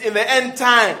that means in the end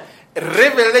time,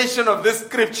 revelation of this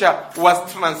scripture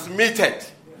was transmitted.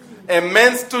 A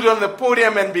man stood on the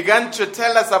podium and began to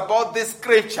tell us about this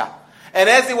scripture. And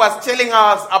as he was telling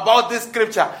us about this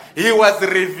scripture, he was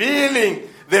revealing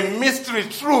the mystery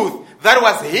truth that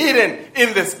was hidden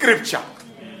in the scripture.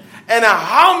 And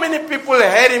how many people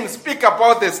heard him speak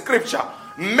about the scripture?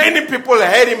 Many people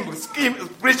heard him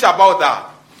preach about that.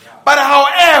 But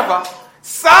however,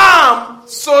 some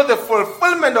saw the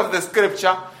fulfillment of the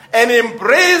scripture and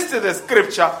embraced the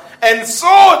scripture and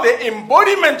saw the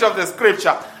embodiment of the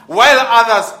scripture, while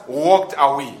others walked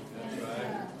away.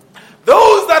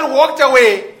 Those that walked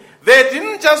away, they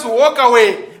didn't just walk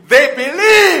away, they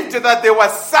believed that there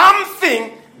was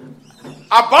something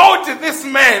about this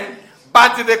man,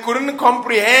 but they couldn't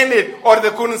comprehend it or they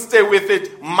couldn't stay with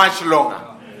it much longer.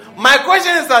 My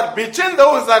question is that between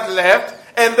those that left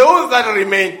and those that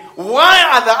remain, why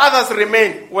are the others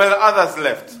remain while others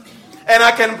left? And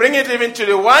I can bring it even to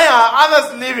the why are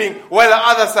others leaving while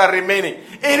others are remaining?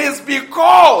 It is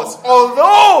because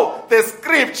although the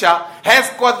scripture has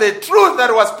got the truth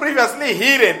that was previously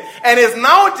hidden and is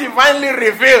now divinely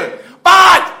revealed,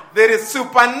 but there is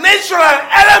supernatural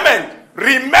element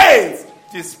remains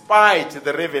despite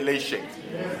the revelation.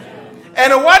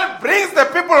 And what brings the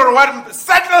people, or what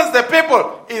settles the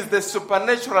people, is the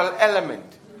supernatural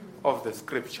element of the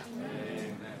scripture.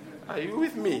 Amen. Are you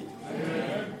with me?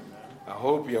 Amen. I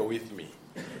hope you are with me.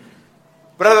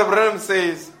 Brother Branham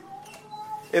says,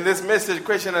 in this message,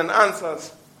 question and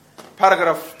answers,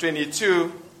 paragraph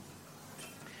 22,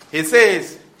 he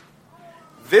says,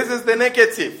 this is the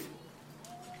negative,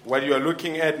 what you are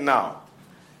looking at now.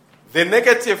 The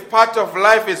negative part of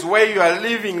life is where you are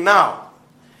living now.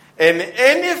 And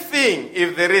anything,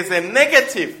 if there is a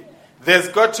negative, there's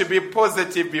got to be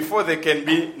positive before there can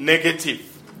be negative.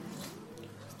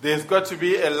 There's got to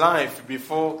be a life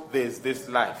before there's this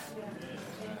life.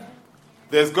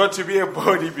 There's got to be a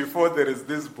body before there is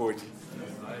this body.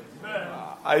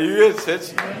 Are you here,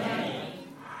 church?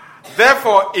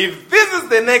 Therefore, if this is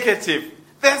the negative,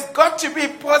 there's got to be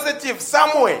positive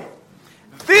somewhere.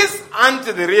 These aren't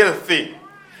the real thing.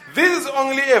 This is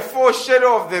only a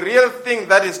foreshadow of the real thing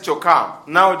that is to come.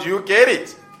 Now, do you get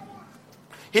it?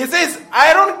 He says,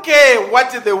 I don't care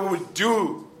what they will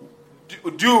do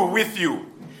with you.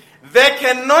 They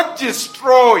cannot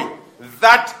destroy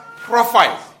that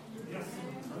profile.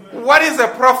 What is a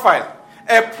profile?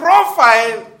 A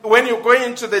profile, when you go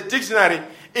into the dictionary,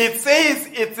 it says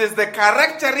it is the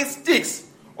characteristics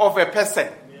of a person.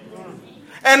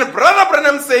 And Brother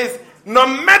Branham says, no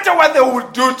matter what they will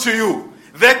do to you,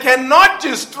 they cannot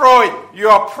destroy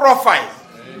your profile.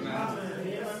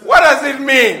 What does it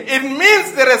mean? It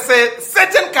means there is a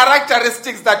certain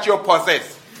characteristics that you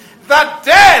possess that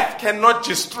death cannot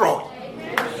destroy.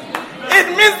 It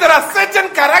means there are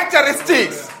certain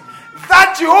characteristics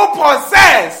that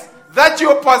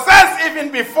you possess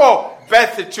even before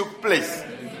birth took place.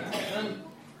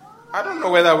 I don't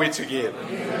know whether we're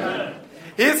together.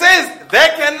 He says they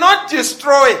cannot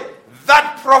destroy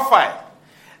that profile.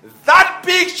 That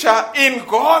picture in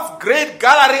God's great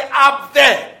gallery up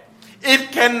there,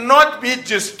 it cannot be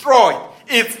destroyed.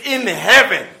 It's in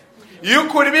heaven. You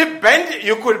could bend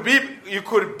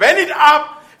it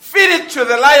up, feed it to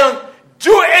the lion,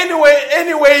 do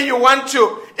any way you want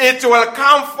to. It will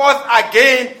come forth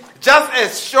again, just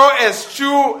as sure as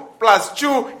 2 +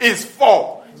 2 is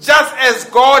 4. Just as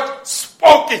God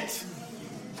spoke it.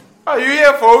 Are you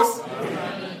here, folks?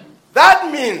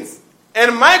 That means,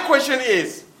 and my question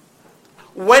is,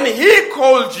 when he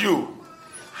called you,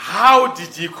 how did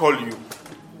he call you?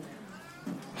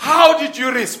 How did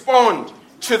you respond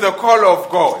to the call of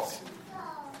God?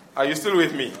 Are you still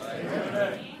with me?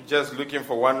 Just looking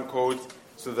for one quote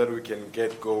so that we can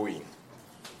get going.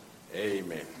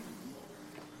 Amen.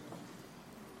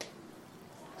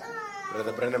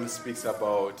 Brother Branham speaks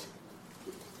about,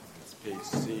 it's page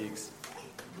 6.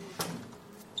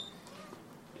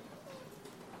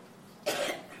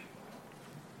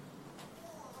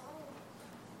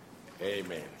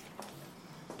 Amen.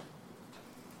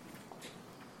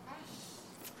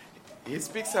 He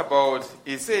speaks about,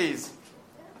 he says,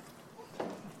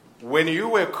 when you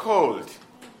were called,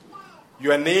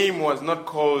 your name was not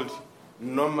called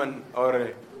Norman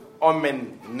or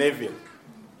Omen Neville.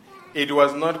 It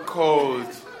was not called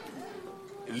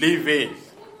Levi.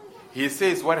 He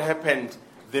says what happened,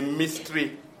 the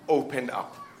mystery opened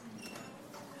up.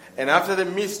 And after the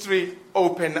mystery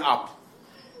opened up,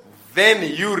 then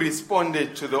you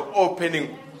responded to the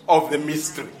opening of the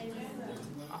mystery.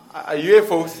 Are you here,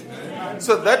 folks?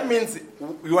 So that means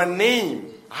your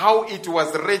name, how it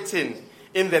was written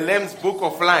in the Lamb's Book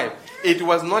of Life, it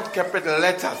was not capital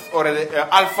letters or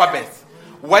alphabet.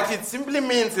 What it simply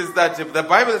means is that the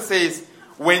Bible says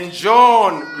when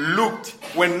John looked,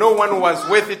 when no one was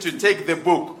worthy to take the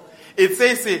book, it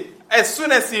says as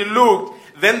soon as he looked,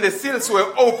 then the seals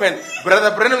were opened.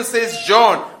 Brother Branham says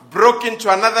John broke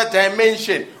into another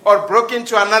dimension or broke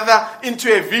into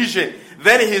a vision.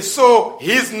 Then he saw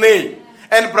his name.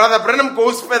 And Brother Branham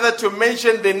goes further to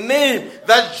mention the name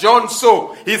that John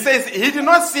saw. He says he did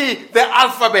not see the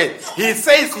alphabet. He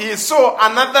says he saw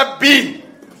another being.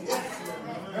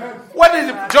 What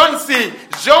did John see?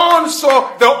 John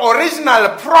saw the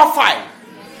original profile.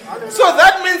 So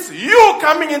that means you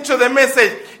coming into the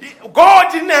message,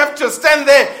 God didn't have to stand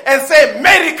there and say,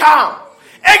 Mary, come.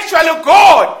 Actually,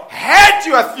 God had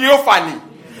your theophany.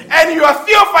 And your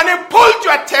theophany pulled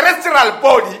your terrestrial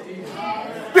body.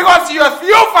 Because your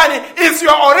theophany is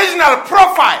your original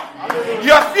profile.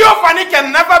 Your theophany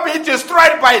can never be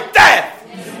destroyed by death.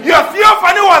 Your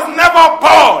theophany was never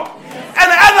born. And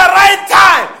at the right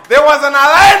time, there was an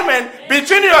alignment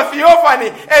between your theophany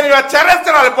and your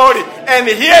terrestrial body. And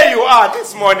here you are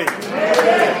this morning.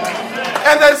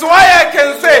 And that's why I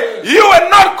can say, you were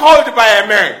not called by a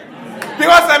man.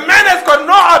 Because a man has got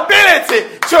no ability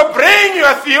to bring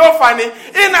your theophany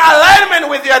in alignment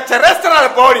with your terrestrial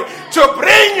body, to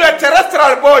bring your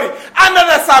terrestrial body under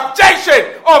the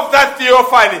subjection of that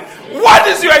theophany. What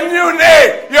is your new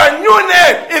name? Your new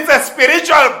name is a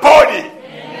spiritual body.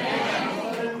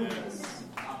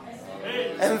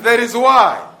 And that is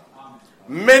why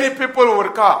many people will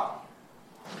come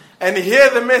and hear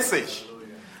the message,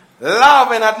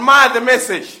 love and admire the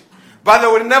message, but they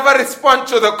will never respond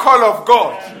to the call of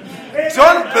God.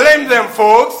 Don't blame them,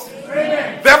 folks.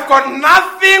 They've got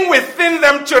nothing within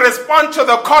them to respond to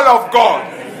the call of God.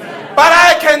 But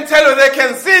I can tell you, they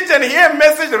can sit and hear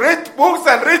message, read books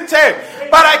and read tape.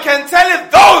 But I can tell you,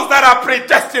 those that are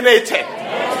predestinated,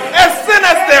 as soon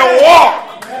as they walk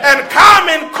and come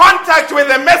in contact with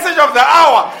the message of the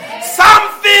hour,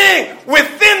 something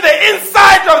within the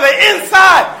inside of the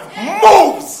inside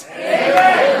moves.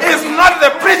 It's not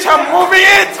the preacher moving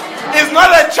it. It's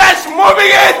not the church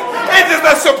moving it. It is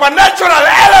the supernatural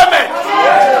element.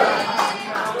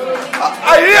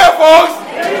 Are you here, folks?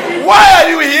 Why are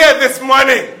you here this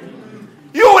morning?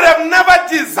 You would have never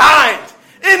designed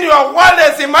in your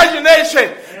wildest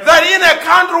imagination that in a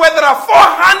country where there are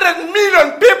 400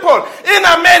 million people in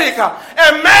America,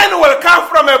 a man will come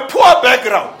from a poor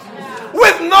background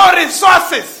with no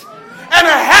resources and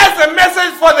has a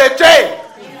message for the day.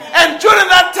 And during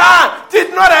that time,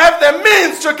 did not have the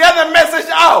means to get the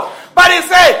message out. But he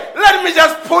said, let me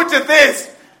just put this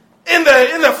in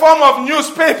the form of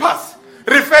newspapers,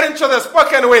 referring to the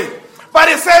spoken word. But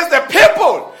he says the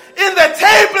people in the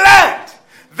tableland,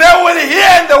 they will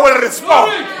hear and they will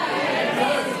respond.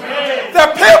 The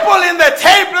people in the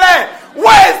tableland,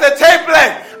 where is the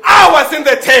tableland? I was in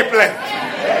the tableland.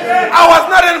 I was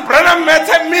not in Brenham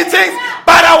meetings,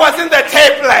 but I was in the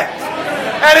tableland.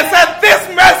 And he said, this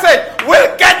message will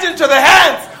get into the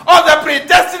hands of the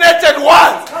predestinated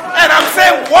ones. And I'm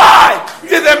saying, why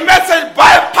did the message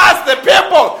bypass the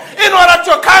people in order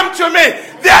to come to me?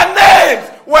 Their names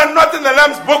were not in the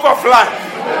Lamb's Book of Life.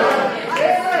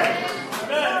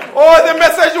 Oh, the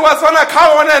message was on a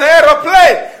car, on an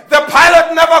aeroplane. The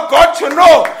pilot never got to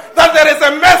know that there is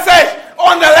a message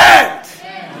on the land.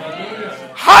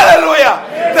 Hallelujah.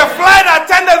 The flight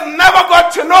attendant never got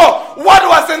to know what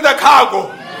was in the cargo.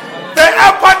 The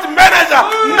airport manager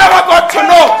never got to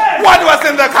know what was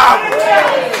in the cargo.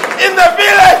 In the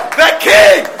village, the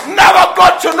king never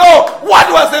got to know what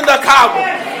was in the cargo.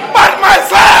 But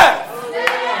myself,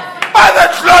 by the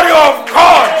glory of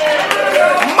God,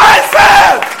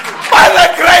 myself, by the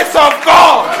grace of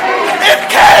God, it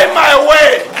came my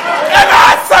way and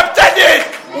I accepted it.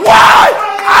 Why?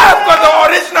 I've got the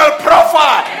original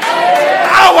profile.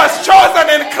 I was chosen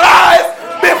in Christ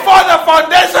before the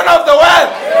foundation of the world,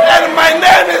 and my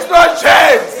name is not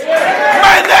James.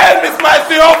 My name is my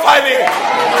theophany.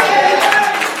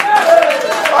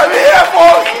 Are we here,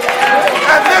 folks?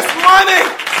 And this morning,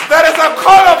 there is a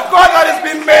call of God that has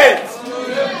been made.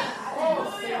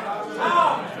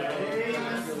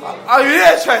 Are you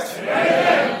here, church?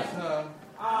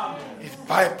 It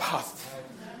bypassed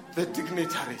the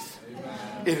dignitaries.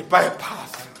 It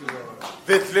bypassed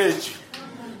the clergy.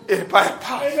 It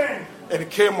bypassed and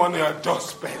came on your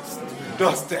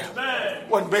doorstep.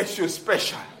 What makes you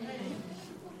special?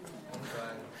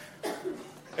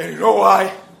 And you know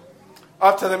why?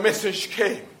 After the message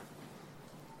came,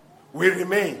 we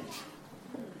remained.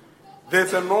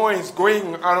 There's a noise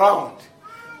going around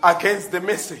against the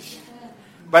message.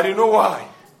 But you know why?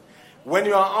 When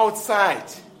you are outside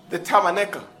the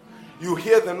tabernacle, you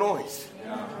hear the noise.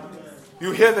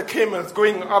 You hear the camels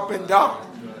going up and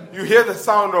down. You hear the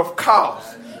sound of cows.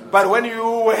 But when you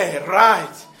were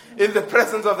right in the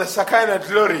presence of the Shekinah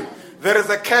glory, there is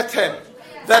a curtain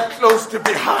that closed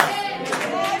behind.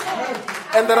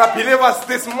 And there are believers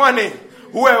this morning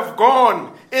who have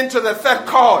gone into the third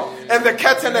court and the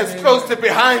curtain is closed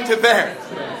behind them.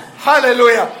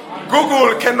 Hallelujah.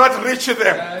 Google cannot reach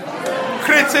them.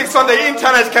 Critics on the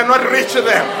internet cannot reach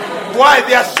them. Why?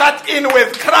 They are shut in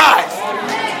with Christ.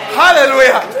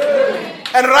 Hallelujah.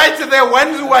 And right there,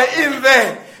 when you are in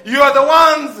there, you are the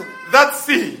ones that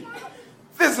see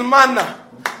this manna.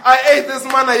 I ate this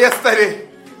manna yesterday,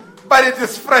 but it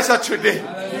is fresher today.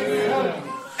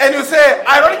 And you say,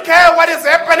 I don't care what is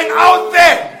happening out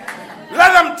there.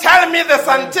 Let them tell me the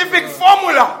scientific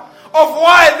formula of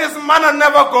why this manna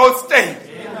never goes stale.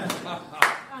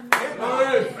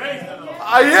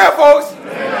 Are you here, folks?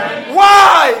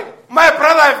 Why? My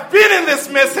brother, I've been in this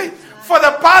message for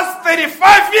the past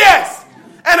 35 years.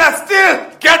 And I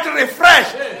still get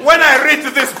refreshed when I read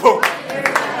this book.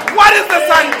 What is the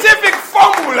scientific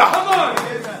formula?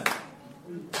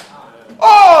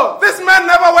 Oh, this man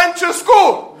never went to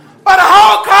school. But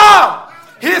how come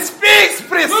he speaks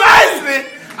precisely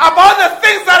about the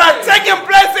things that are taking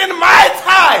place in my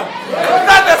time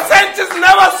that the scientists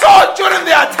never saw during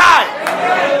their time?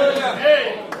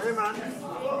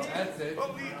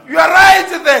 You are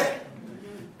right there.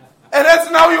 And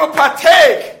as now you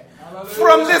partake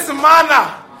from this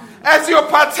manna. As you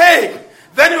partake,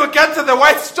 then you get to the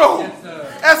white stone.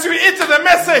 As you eat the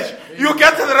message, you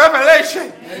get to the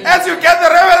revelation. As you get the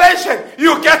revelation,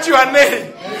 you get your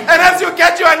name. And as you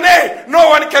get your name, no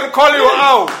one can call you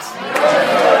out.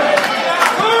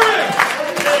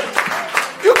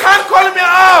 You can't call me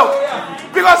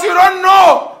out because you don't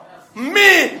know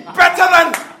me better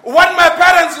than what my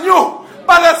parents knew.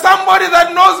 But there's somebody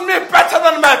that knows me better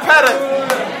than my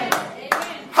parents.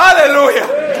 Hallelujah.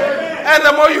 And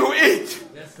the more you eat,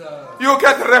 you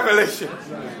get the revelation.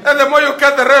 And the more you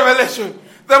get the revelation,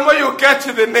 the more you get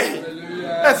to the name.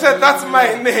 And say, that's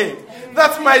my name.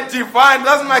 That's my divine,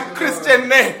 that's my Christian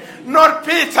name. Not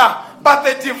Peter, but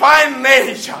the divine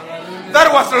nature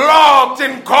that was locked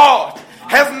in God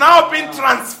has now been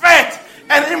transferred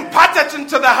and imparted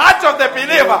into the heart of the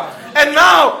believer. And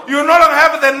now you no longer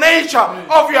have the nature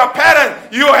of your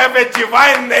parents. You have a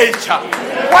divine nature.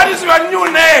 What is your new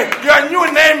name? Your new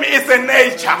name is a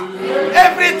nature.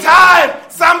 Every time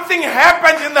something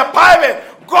happened in the Bible,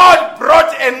 God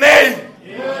brought a name.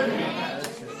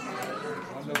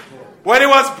 When he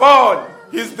was born,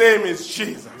 his name is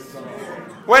Jesus.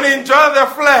 When he enjoyed the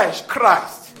flesh,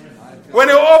 Christ. When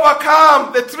he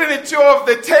overcome the Trinity of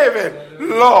the table,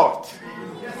 Lord.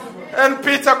 And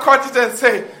Peter caught it and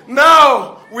said,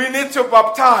 now we need to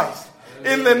baptize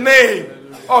in the name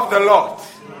of the Lord.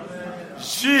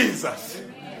 Jesus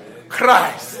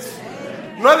Christ.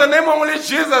 Not the name only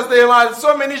Jesus. There are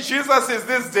so many Jesuses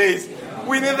these days.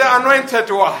 We need the anointed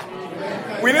one.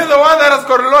 We need the one that has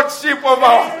got lordship over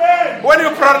us. When you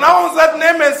pronounce that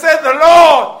name and say the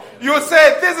Lord, you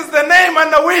say, this is the name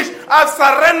under which I've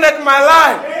surrendered my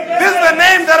life. This is the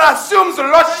name that assumes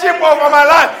lordship over my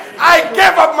life. I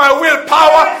gave up my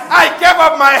willpower. I gave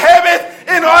up my habits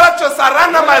in order to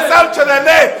surrender myself to the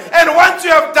name. And once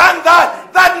you have done that,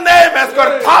 that name has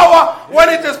got power when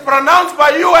it is pronounced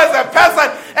by you as a person.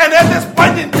 And at this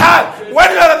point in time, when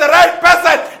you are the right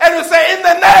person and you say, in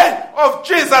the name of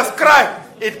Jesus Christ,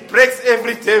 it breaks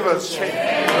every devil's chain.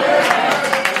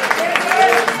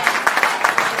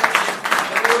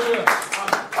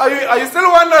 Are you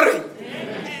still wondering?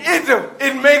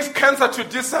 It makes cancer to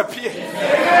disappear.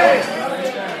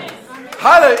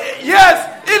 Hallelujah.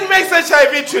 Yes, it makes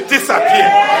HIV to disappear.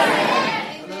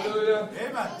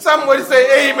 Somebody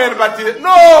say amen, but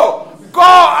no.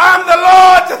 God, I'm the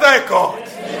Lord thy God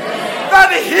that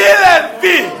healeth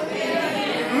thee.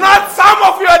 Not some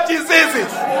of your diseases.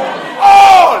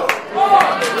 All.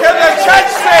 Can the church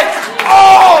say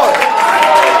all?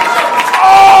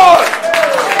 All.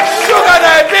 Sugar,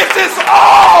 diabetes,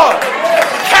 all.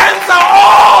 Cancer,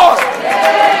 all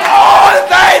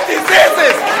thy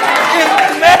diseases in the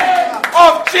name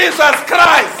of Jesus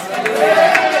Christ.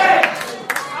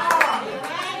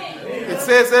 It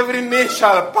says every knee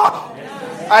shall bow.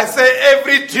 I say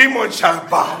every demon shall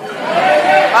bow.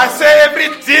 I say every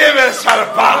devil shall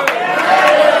bow.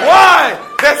 Why?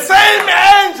 The same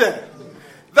angel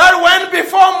that went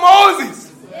before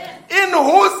Moses, in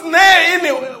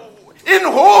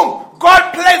whom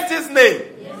God placed his name.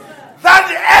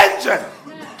 That angel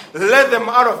led them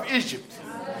out of Egypt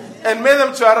and made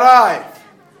them to arrive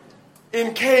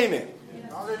in Canaan.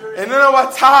 And in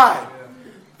our time,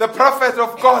 the prophet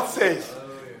of God says,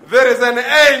 there is an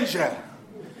angel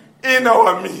in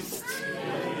our midst.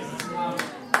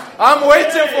 I'm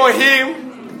waiting for him.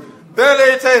 Then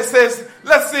later he says,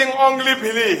 let's sing Only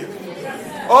Believe.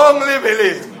 Only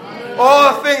believe.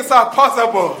 All things are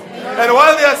possible. And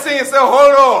while they are singing, say,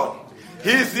 hold on.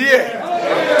 He's here.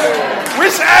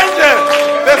 Which angel?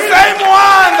 The same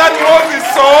one that Moses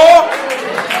saw.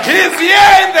 He's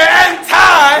here in the end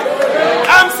time.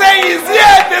 I'm saying he's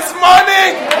here this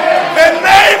morning. The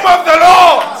name of the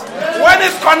Lord. When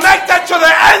it's connected to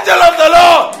the angel of the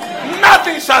Lord,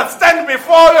 nothing shall stand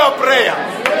before your prayer.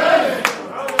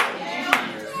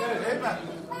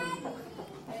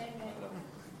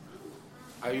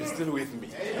 Are you still with me?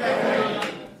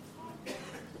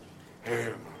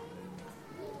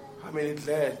 I mean, I'm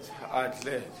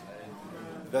glad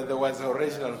that there was an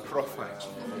original prophet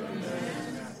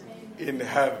in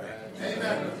heaven.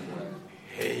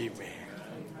 Amen.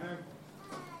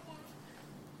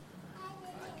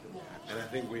 And I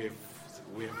think we've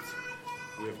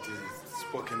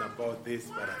spoken about this,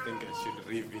 but I think I should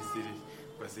revisit it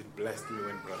because it blessed me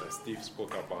when Brother Steve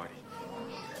spoke about it.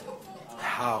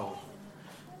 How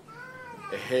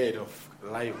a herd of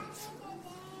lions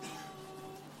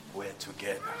were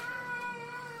together.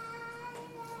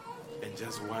 And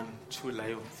just two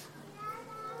lions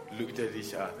looked at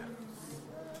each other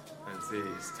and said,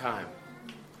 it's time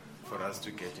for us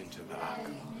to get into the ark.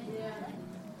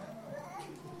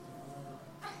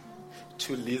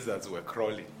 Two lizards were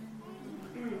crawling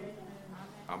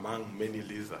among many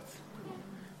lizards.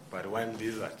 But one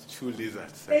lizard, two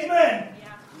lizards said, amen.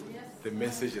 The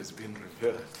message has been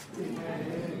revealed.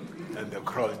 And they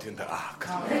crawled in the ark.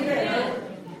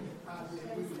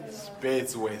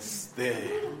 Birds were there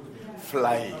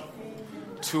flying.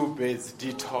 Two birds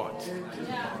detoured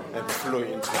and flew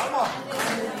into the ark.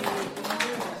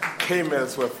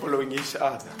 Camels were following each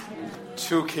other.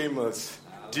 Two camels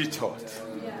detoured.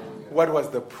 What was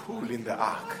the pull in the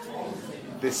ark?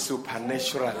 The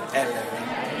supernatural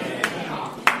element.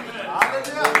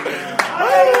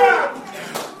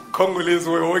 Congolese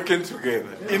were working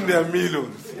together in their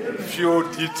millions. Few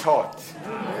detoured.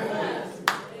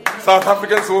 South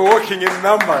Africans were working in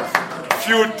numbers.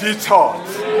 Few detoured.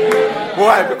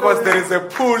 Why? Because there is a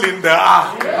pull in the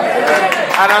ark.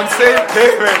 And I'm saying,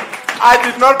 David, I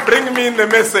did not bring me in the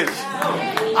message.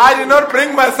 I did not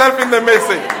bring myself in the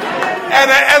message. And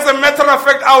as a matter of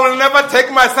fact, I will never take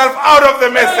myself out of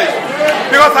the message.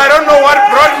 Because I don't know what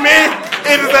brought me.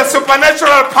 It is a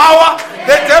supernatural power.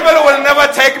 The devil will never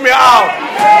take me out.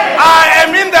 I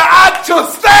am in the ark to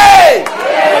stay.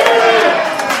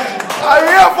 Are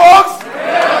you here, folks?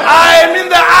 I am in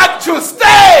the ark to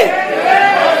stay.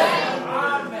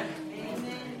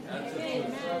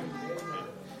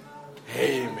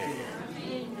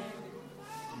 Amen.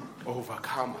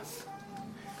 Overcomers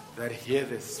that hear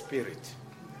the Spirit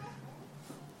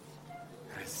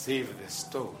receive the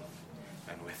stone,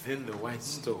 and within the white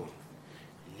stone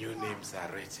new names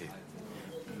are written.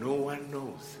 No one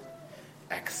knows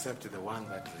except the one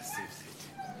that receives it.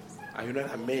 Are you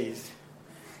not amazed?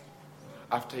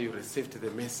 After you received the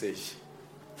message,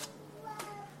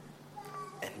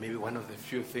 and maybe one of the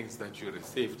few things that you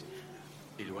received,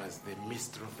 it was the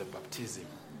mystery of the baptism.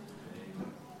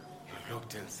 You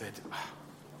looked and said,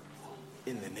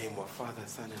 in the name of Father,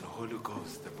 Son, and Holy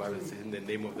Ghost. The Bible says, in the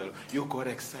name of the Lord. You got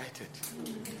excited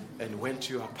and went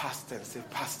to your pastor and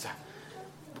said, Pastor,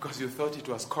 because you thought it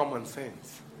was common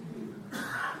sense.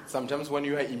 Sometimes when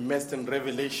you are immersed in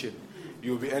revelation,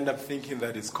 you will end up thinking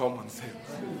that it's common sense.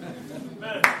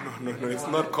 No, it's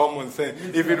not common sense.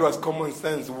 If it was common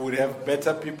sense, we would have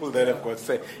better people that have got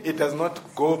sense. It does not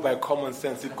go by common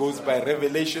sense. It goes by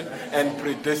revelation and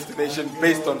predestination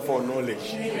based on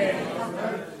foreknowledge.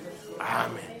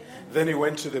 Amen. Then he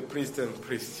went to the priest and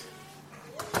priest.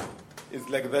 It's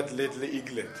like that little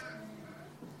eaglet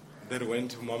that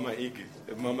went to Mama Eagle,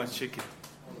 Mama Chicken.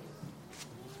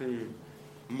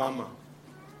 Mama.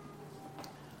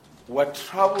 What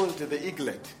troubled the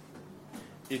eaglet,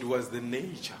 it was the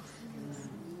nature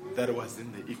that was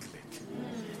in the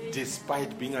eaglet,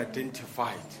 despite being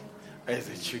identified as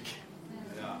a chicken.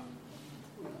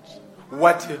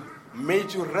 What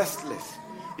made you restless,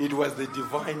 it was the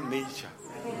divine nature,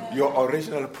 your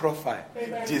original profile,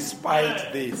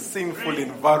 despite the sinful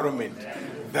environment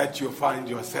that you find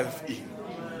yourself in.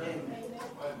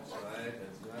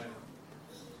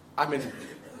 I mean,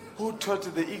 who taught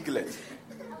the eaglet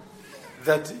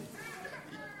that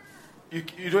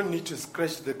you don't need to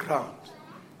scratch the ground?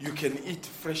 You can eat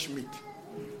fresh meat.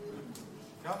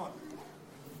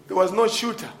 There was no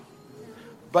shooter.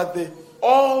 But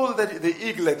all that the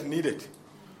eaglet needed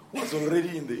was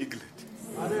already in the eaglet.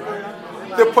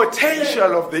 The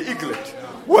potential of the eaglet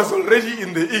was already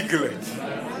in the eaglet.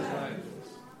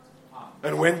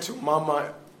 And went to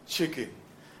Mama Chicken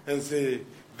and said,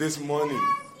 this morning,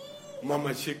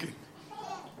 Mama Chicken,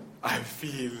 I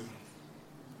feel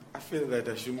that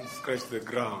I shouldn't scratch the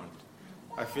ground.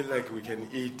 I feel like we can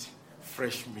eat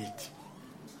fresh meat.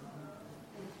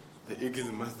 The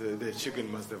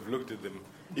chicken must have looked at the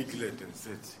eaglet and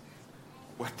said,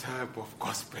 what type of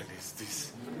gospel is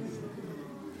this?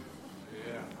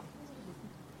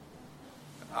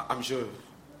 I'm sure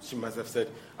she must have said,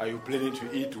 are you planning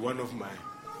to eat one of my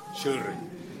children?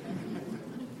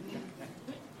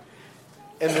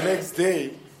 And the next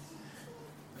day,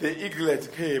 the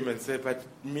eaglet came and said, but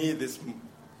me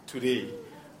today,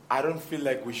 I don't feel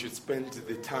like we should spend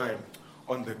the time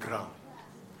on the ground.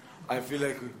 I feel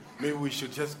like maybe we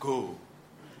should just go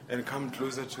and come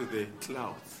closer to the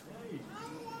clouds.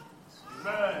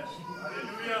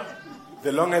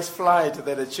 The longest flight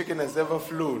that a chicken has ever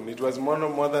flown, it was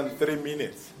more than 3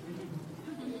 minutes.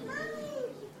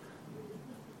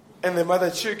 And the mother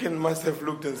chicken must have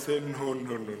looked and said, no.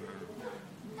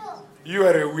 You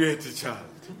are a weird child.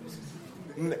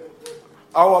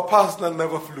 Our pastor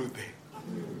never flew there.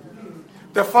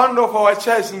 The founder of our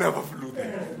church never flew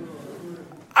there.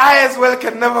 I as well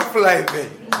can never fly there.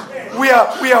 We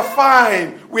are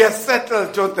fine. We are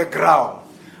settled on the ground.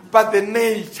 But the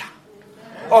nature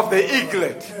of the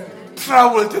eaglet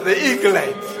traveled to the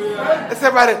eaglet. I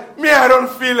said, but me, I don't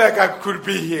feel like I could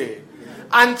be here.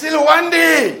 Until one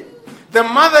day, the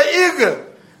mother eagle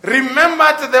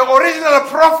remembered the original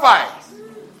profile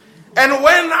and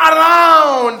went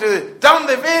around, down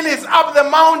the valleys, up the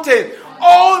mountain.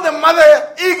 All the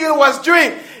mother eagle was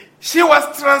doing, she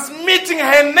was transmitting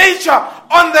her nature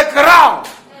on the ground,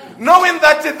 knowing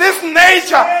that this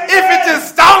nature, if it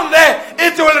is down there,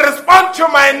 it will respond to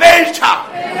my nature.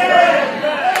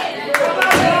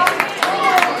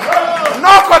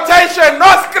 No quotation,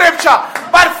 no scripture,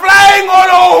 but flying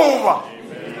all over.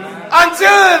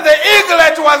 until the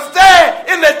eaglet was there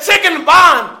in the chicken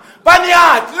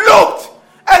barnyard, looked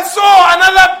and saw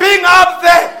another being up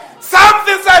there.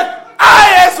 Something said,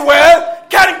 I as well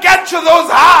can get to those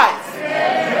highs.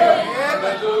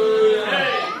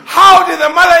 How did the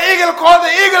mother eagle call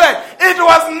the eaglet? It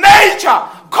was nature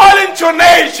calling to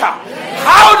nature.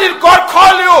 How did God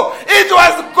call you? It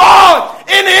was God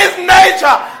in his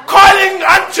nature calling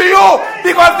unto you,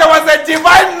 because there was a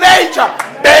divine nature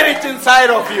buried inside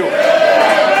of you.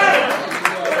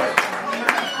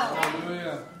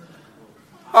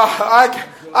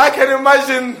 I can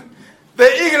imagine the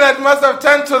eaglet must have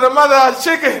turned to the mother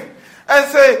chicken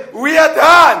and say, we are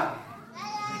done.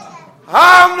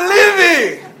 I'm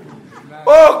leaving.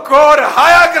 Oh God,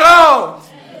 higher ground.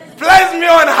 Place me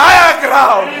on higher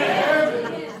ground.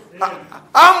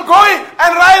 I'm going.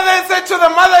 And right there said to the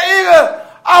mother eagle,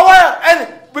 and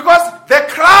because the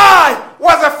cry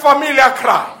was a familiar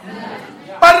cry.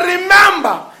 But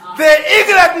remember, the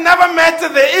eaglet never met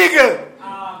the eagle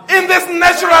in this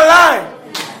natural line.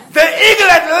 The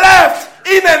eaglet left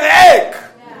in an egg.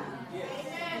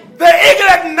 The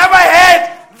eaglet never heard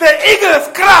the eagle's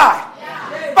cry.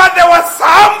 But there was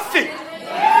something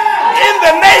in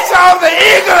the nature of the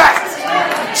eaglet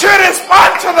to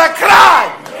respond to the cry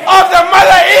of the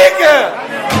mother eagle.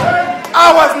 I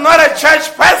was not a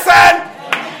church person,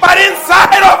 but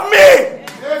inside of me,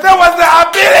 there was the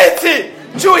ability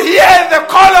to hear the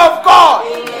call of God.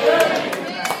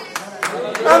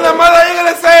 And the mother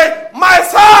eagle said, my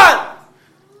son,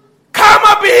 come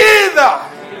up hither.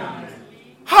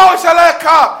 How shall I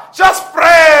come? Just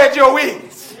spread your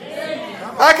wings.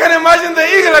 I can imagine the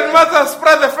eaglet must have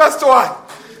spread the first one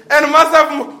and must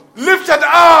have lifted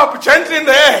up gently in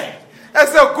the air and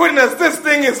said, goodness, this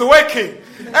thing is working.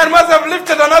 And must have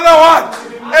lifted another one.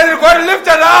 And it got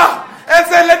lifted up and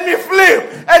said, let me flip.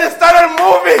 And it started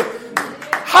moving.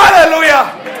 Hallelujah.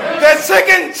 The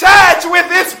chicken church with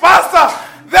this pastor,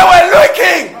 they were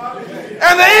looking.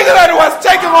 And the eaglet was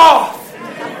taking off.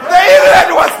 The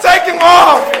eaglet was taking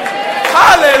off.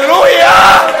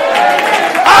 Hallelujah.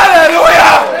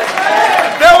 Hallelujah.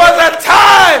 There was a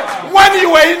time when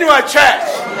you were in your church.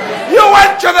 You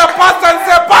went to the pastor and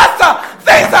said, Pastor,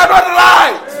 things are not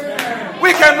right.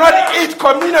 We cannot eat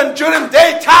communion during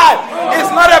daytime.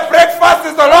 It's not a breakfast,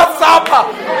 it's a Lord's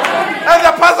Supper. And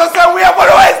the pastor said, we have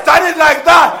always done it like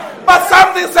that. But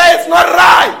something says it's not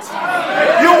right.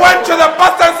 You went to the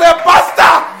pastor and said,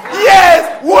 Pastor,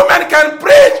 yes, women can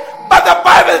preach, but the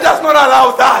Bible does not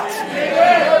allow that.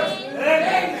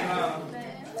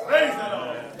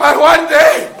 But one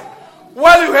day,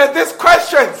 while you had these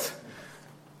questions,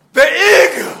 the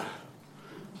eagle,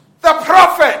 the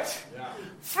prophet,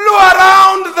 flew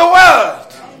around the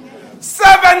world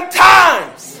 7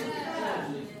 times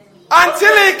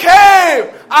until he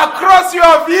came across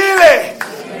your village.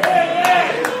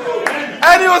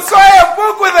 And you saw a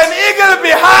book with an eagle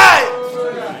behind.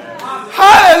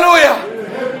 Hallelujah.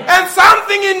 And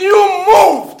something in you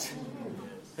moved.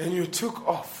 And you took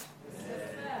off.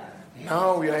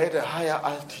 Now we are at a higher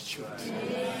altitude.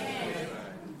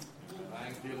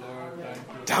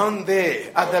 Down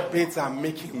there, other birds are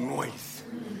making noise.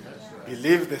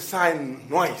 Believe the sign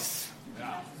noise.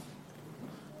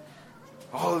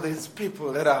 All these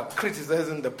people that are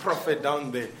criticizing the prophet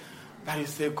down there, but you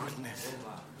say, goodness,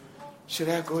 should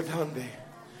I go down there?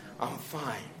 I'm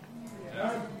fine.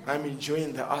 I'm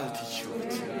enjoying the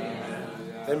altitude.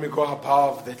 Let me go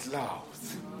above the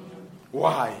clouds.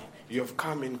 Why? You have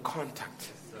come in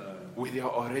contact with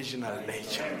your original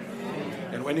nature.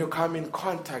 And when you come in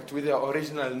contact with your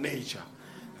original nature,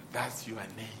 that's your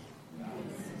name.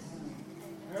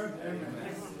 Amen.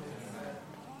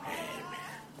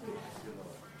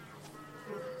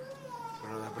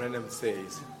 Brother Branham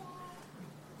says,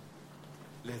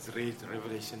 let's read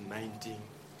Revelation 19.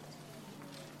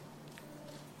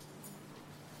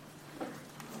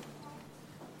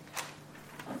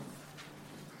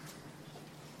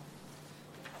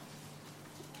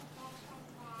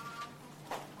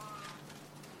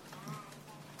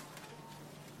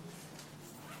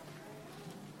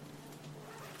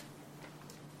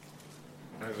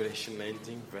 Revelation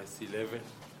 19, verse 11.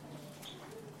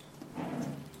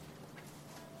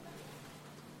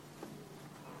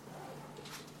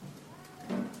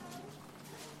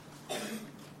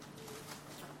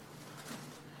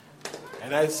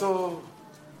 And I saw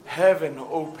heaven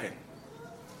open,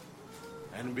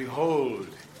 and behold,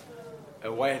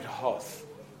 a white horse.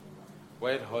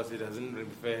 White horse, it doesn't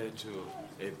refer to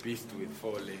a beast with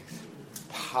 4 legs.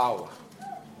 Power.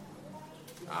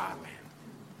 Amen.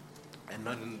 And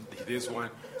not in this one.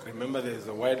 Remember, there's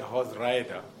a white horse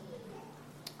rider,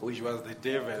 which was the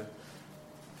devil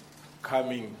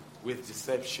coming with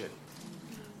deception,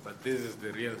 but this is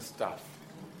the real stuff.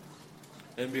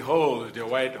 And behold, a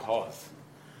white horse,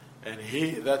 and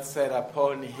he that sat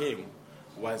upon him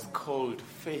was called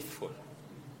Faithful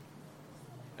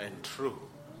and True,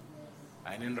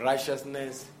 and in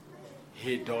righteousness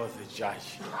he doth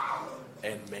judge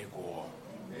and make war.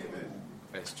 Amen.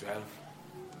 Verse 12.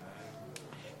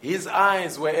 His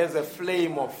eyes were as a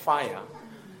flame of fire,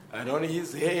 and on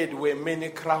his head were many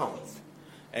crowns,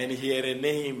 and he had a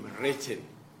name written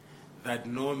that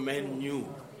no man knew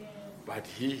but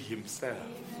he himself.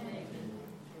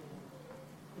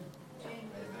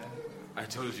 I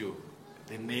told you,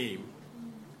 the name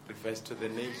refers to the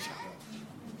nature.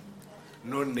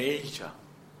 No nature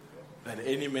that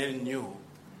any man knew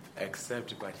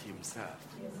except but himself.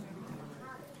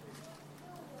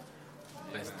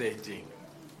 Verse 13.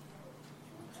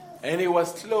 And he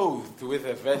was clothed with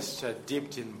a vesture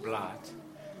dipped in blood,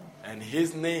 and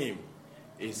his name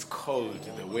is called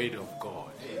the Word of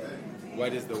God.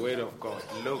 What is the Word of God?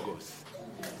 Logos.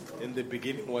 In the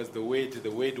beginning was the Word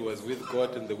was with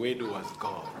God, and the Word was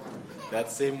God.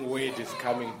 That same Word is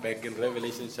coming back in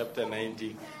Revelation chapter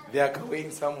 19. They are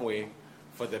going somewhere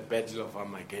for the battle of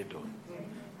Armageddon.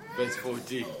 Verse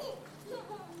 14.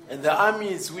 And the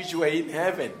armies which were in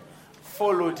heaven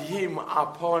followed him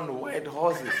upon white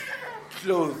horses,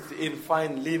 clothed in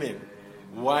fine linen,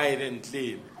 white and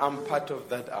clean. I'm part of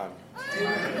that army.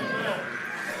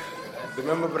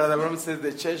 Remember, Brother Bram says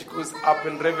the church goes up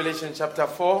in Revelation chapter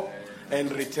 4 and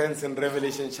returns in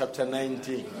Revelation chapter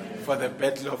 19 for the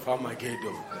battle of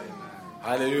Armageddon.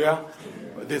 Hallelujah.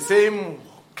 The same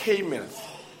camels,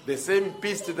 the same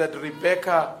beast that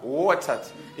Rebekah watered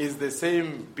is the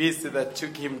same beast that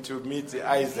took him to meet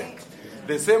Isaac.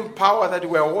 The same power that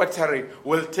we are watering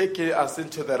will take us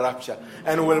into the rapture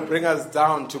and will bring us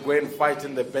down to go and fight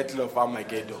in the battle of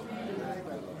Armageddon.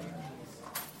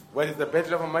 What is the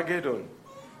battle of Armageddon?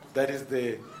 That is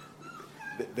the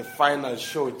final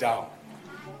showdown.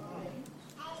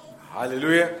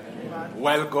 Hallelujah.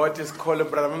 While God is calling,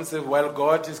 Brother Mim says, while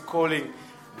God is calling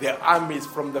the armies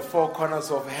from the four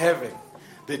corners of heaven,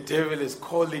 the devil is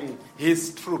calling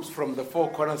his troops from the four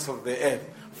corners of the earth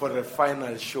for the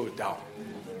final showdown.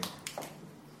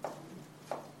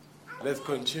 Let's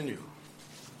continue.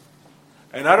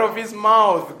 And out of his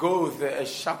mouth goeth a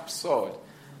sharp sword,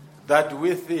 that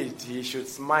with it he should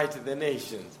smite the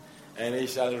nations, and he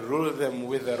shall rule them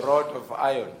with a rod of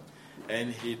iron,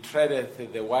 and he treadeth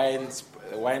the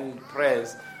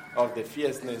winepress of the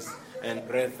fierceness and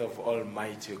breath of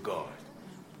Almighty God.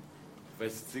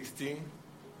 Verse 16.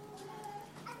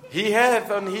 He hath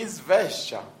on his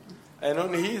vesture and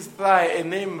on his thigh a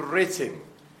name written,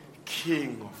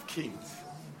 King of Kings,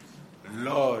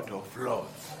 Lord of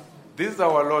Lords. This is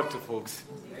our Lord, folks.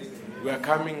 We are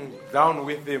coming down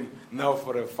with him now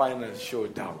for a final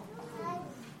showdown.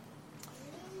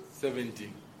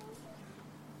 17.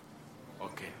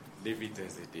 Okay, leave it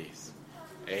as it is.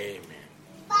 Amen.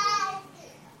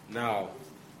 Now,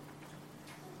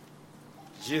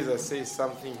 Jesus says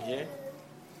something here.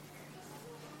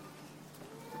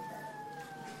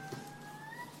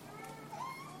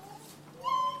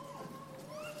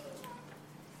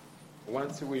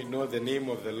 Once we know the name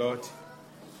of the Lord,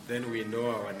 then we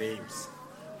know our names.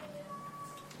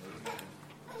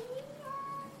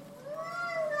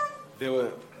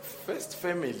 The first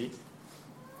family,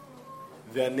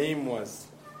 their name was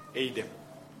Adam.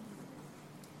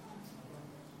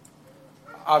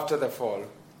 After the fall,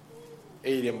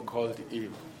 Adam called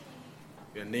Eve.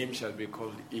 Your name shall be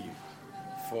called Eve,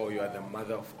 for you are the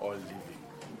mother of all living.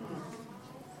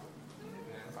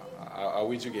 Are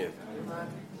we together?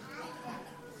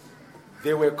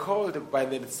 They were called by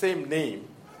the same name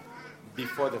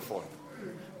before the fall.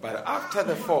 But after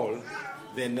the fall,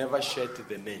 they never shared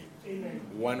the name.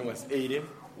 One was Adam,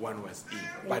 one was Eve.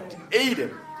 But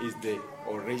Adam is the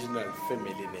original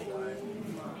family name.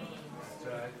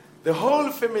 The whole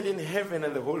family in heaven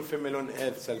and the whole family on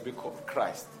earth shall be called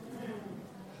Christ.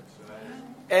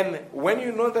 And when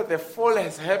you know that the fall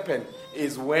has happened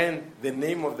is when the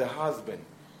name of the husband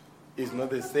is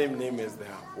not the same name as the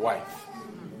wife.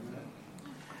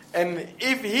 And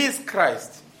if he is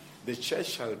Christ, the church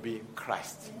shall be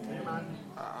Christ.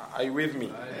 Are you with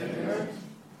me? Amen.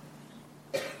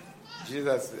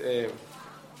 Jesus, I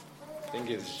think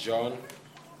it's John. If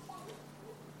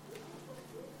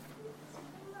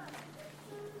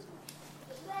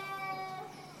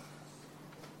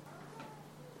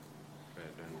I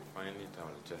don't find it,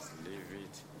 I'll just leave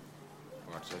it.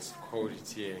 Or just quote it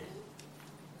here.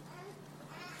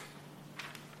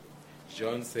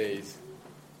 John says,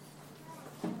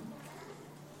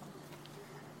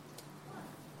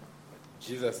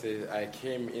 Jesus says, I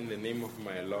came in the name of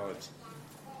my Lord,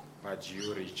 but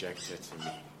you rejected me.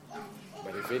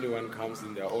 But if anyone comes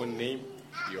in their own name,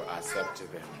 you accept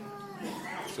them.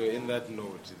 So in that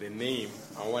note, the name,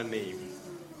 our name,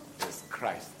 is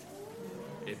Christ.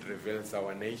 It reveals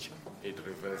our nature. It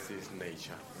reveals his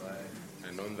nature. Right.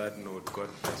 And on that note, God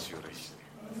bless you richly.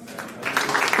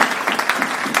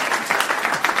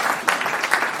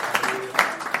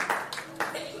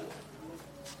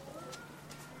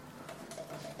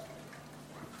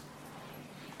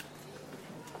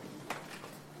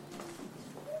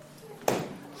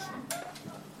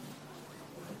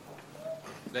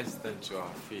 Let's stand to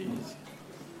our feet.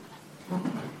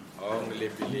 Only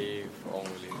believe,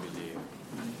 only believe.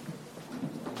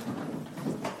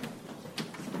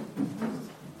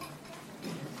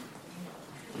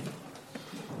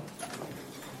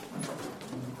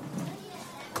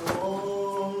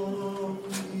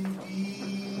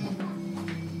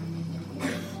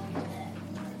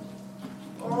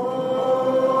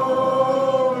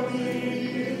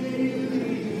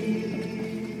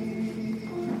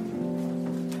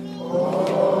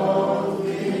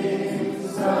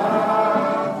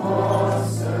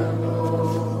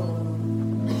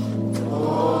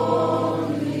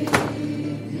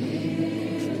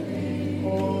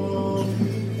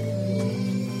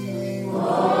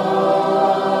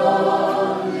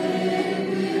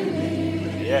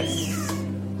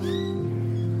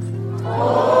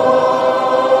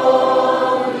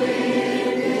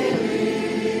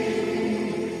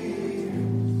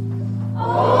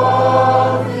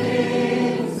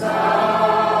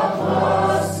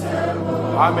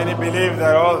 How many believe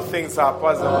that all things are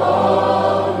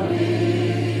possible?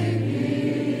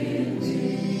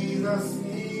 Jesus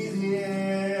is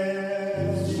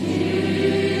here. Jesus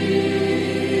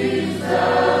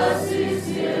is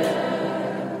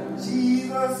here.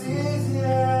 Jesus is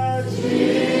here. Jesus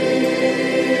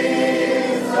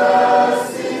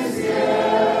is here.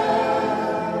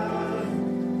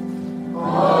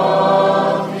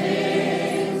 All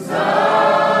things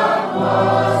are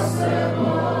possible.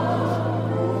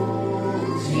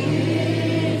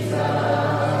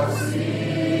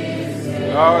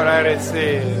 Lord, I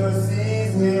receive. Jesus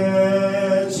is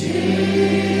here. Jesus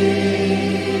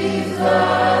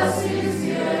is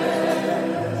here.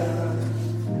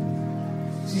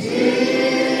 Jesus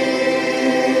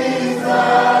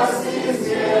is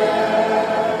here.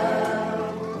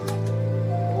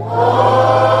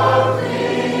 All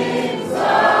things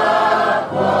are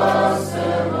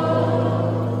possible.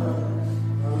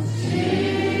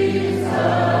 Jesus.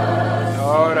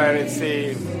 Lord, I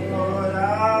receive. Lord, I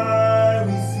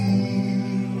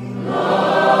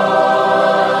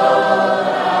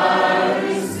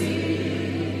receive.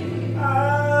 I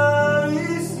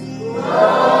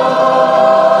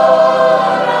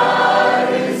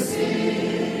receive.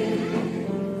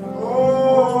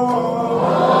 All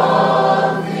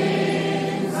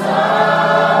things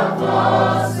are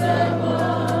possible.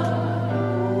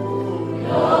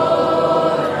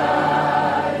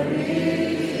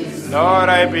 Lord,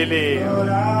 I believe. Lord,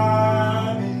 I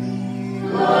believe.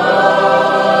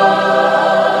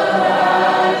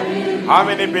 How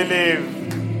many believe?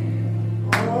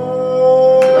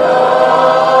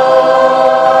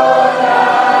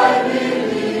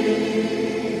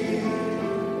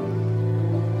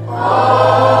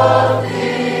 All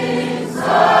things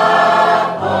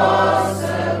are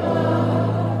possible.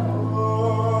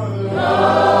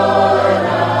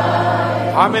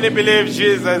 How many believe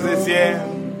Jesus is here?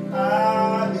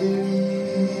 I believe.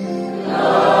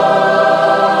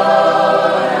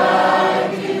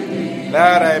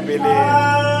 Lord, I believe. I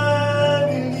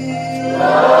believe.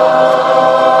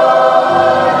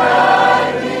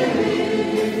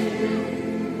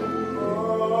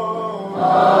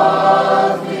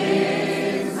 All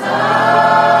things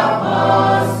are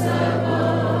possible.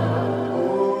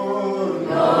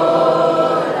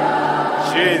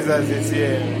 Jesus is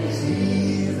here.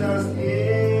 Jesus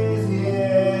is here.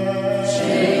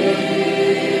 Jesus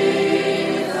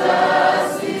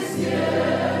is here.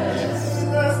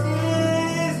 Jesus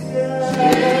is here.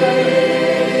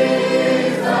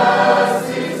 Jesus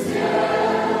is here.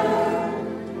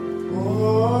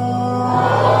 All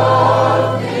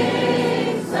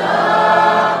things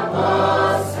are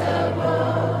possible.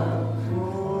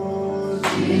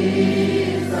 Jesus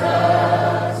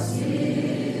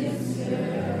is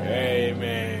here.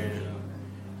 Amen.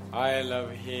 I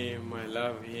love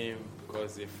him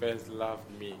because he first loved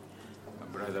me.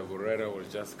 Brother Guerrero will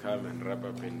just come and wrap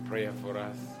up in prayer for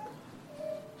us.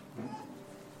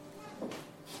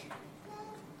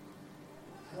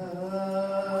 I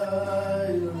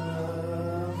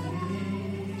love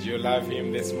Do you love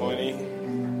him this morning?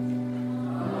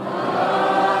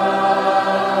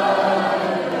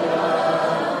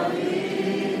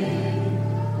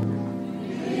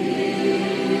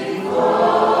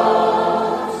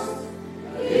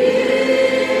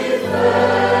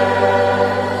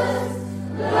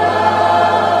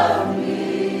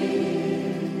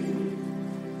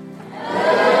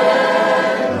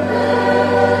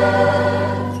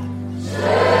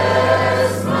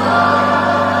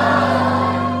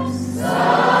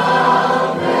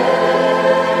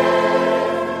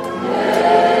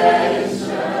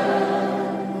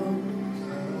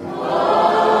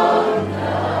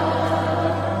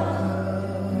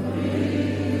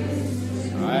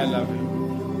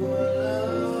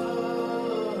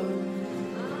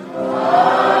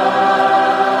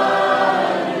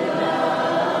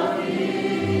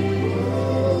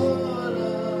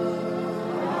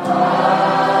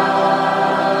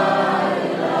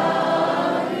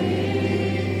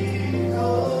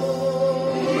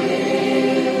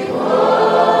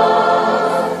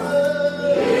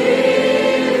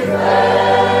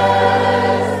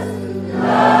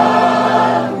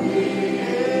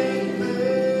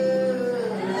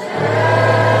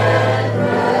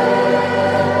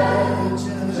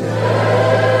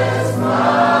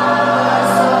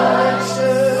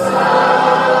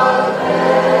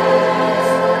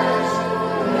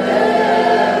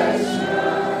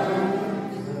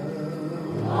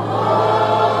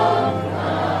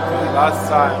 Last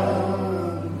time.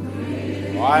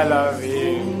 Oh, I love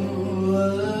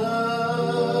you.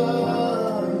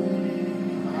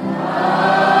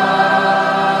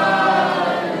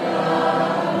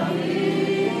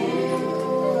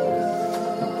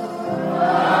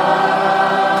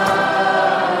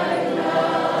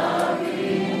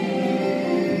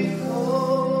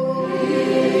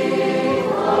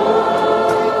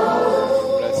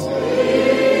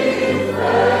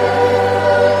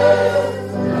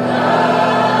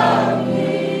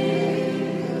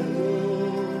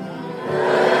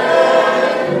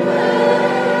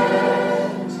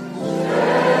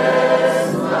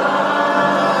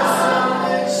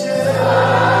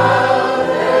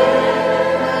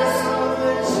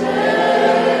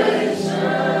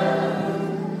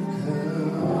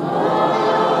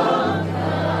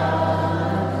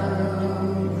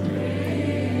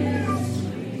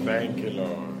 Thank you,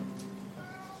 Lord.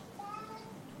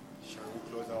 Shall we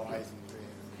close our eyes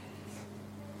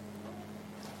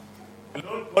in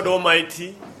prayer? Lord God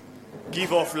Almighty,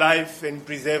 giver of life and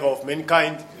preserver of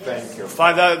mankind. Thank you.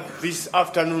 Father, this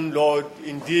afternoon, Lord,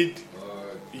 indeed,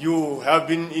 you have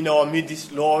been in our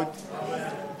midst, Lord,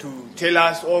 to tell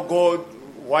us, oh God,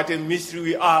 what a mystery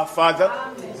we are, Father.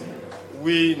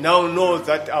 We now know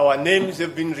that our names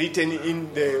have been written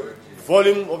in the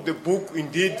volume of the book,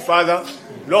 indeed, Father.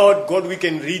 Lord God, we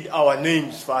can read our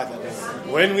names, Father.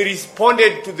 When we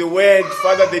responded to the word,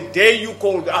 Father, the day you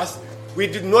called us, we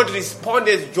did not respond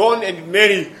as John and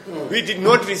Mary. We did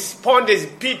not respond as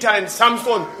Peter and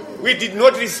Samson. We did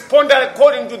not respond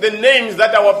according to the names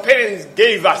that our parents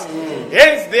gave us.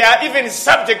 Hence, they are even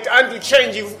subject unto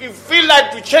change. If we feel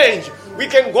like to change, we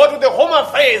can go to the Home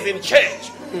Affairs and change.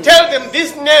 Tell them,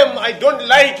 this name, I don't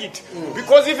like it.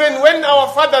 Because even when our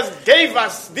fathers gave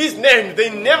us these names, they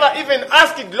never even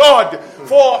asked it, Lord,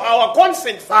 for our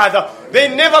consent, Father.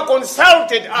 They never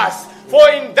consulted us. For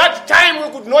in that time,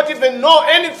 we could not even know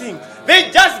anything.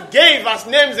 They just gave us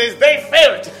names as they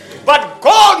felt. But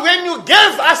God, when you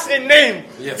gave us a name,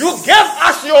 Yes. you gave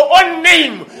us your own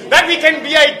name, that we can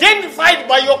be identified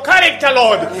by your character,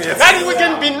 Lord. Yes. That we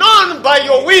can be known by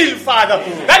your will, Father.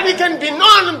 That we can be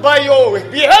known by your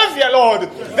behavior, Lord.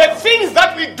 The things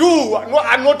that we do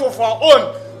are not of our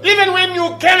own. Even when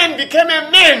you came and became a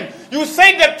man, you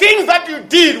said the things that you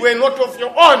did were not of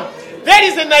your own. There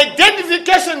is an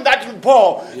identification that you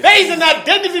bore. Yes. There is an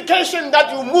identification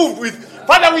that you moved with.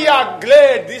 Father, we are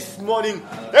glad this morning,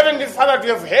 Heavenly Father,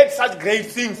 to have heard such great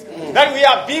things, that we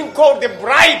are being called the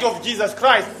bride of Jesus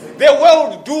Christ. The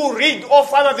world do read, oh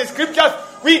Father, the scriptures.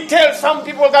 We tell some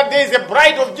people that there is a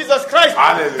bride of Jesus Christ.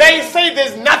 Hallelujah. They say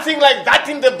there's nothing like that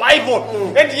in the Bible.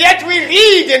 And yet we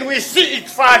read and we see it,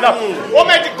 Father.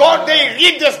 Almighty God, they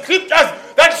read the scriptures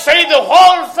that say the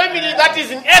whole family that is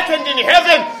in earth and in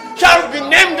heaven shall be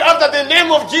named after the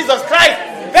name of Jesus Christ.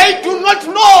 They do not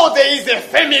know there is a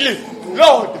family.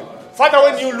 Lord, Father,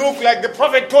 when you look like the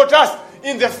prophet taught us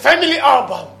in the family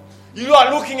album, you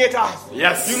are looking at us.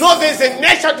 Yes. You know there's a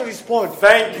nature to respond.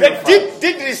 Thank you, The Father. deep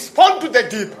did respond to the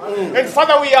deep. And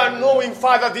Father, we are knowing,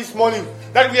 Father, this morning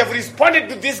that we have responded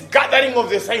to this gathering of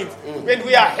the saints. And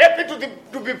we are happy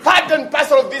to be part and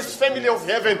parcel of this family of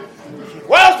heaven.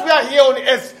 Whilst we are here on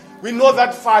earth, we know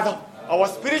that, Father, our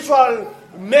spiritual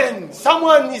man,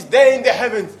 someone is there in the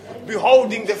heavens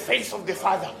beholding the face of the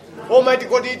Father. Almighty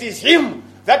God, it is Him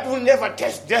that will never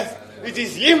taste death. It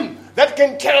is Him that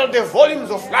can tell the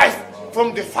volumes of life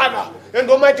from the Father. And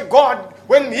Almighty God,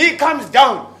 when He comes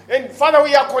down, and Father,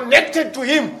 we are connected to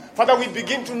Him, Father, we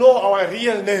begin to know our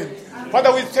real name.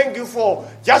 Father, we thank You for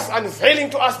just unveiling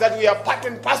to us that we are part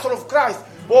and parcel of Christ.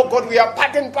 Oh God, we are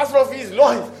part and parcel of His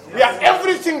loins. We are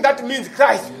everything that means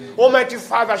Christ. Almighty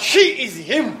Father, she is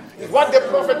Him, is what the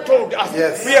prophet told us.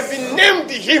 Yes. We have been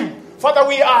named Him. Father,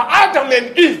 we are Adam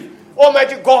and Eve.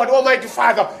 Almighty God, Almighty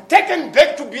Father, taken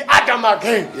back to be Adam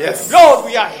again. Yes. Lord,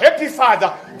 we are happy,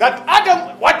 Father, that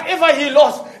Adam, whatever he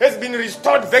lost, has been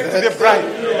restored back to the bride.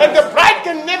 And the bride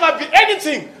can never be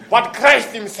anything but Christ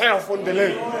Himself on the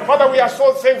land. Father, we are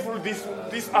so thankful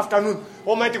this afternoon.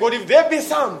 Almighty God, if there be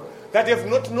some that have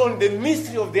not known the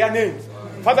mystery of their names,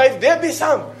 Father, if there be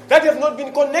some that have not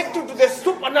been connected to the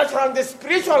supernatural and the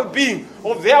spiritual being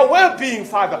of their well-being,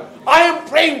 Father, I am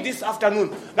praying this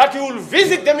afternoon that You will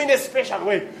visit them in a special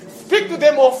way. Speak to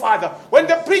them, oh Father. When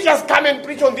the preachers come and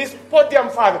preach on this podium,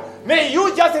 Father, may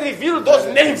You just reveal those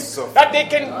names that they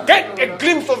can get a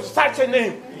glimpse of such a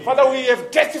name. Father, we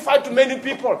have testified to many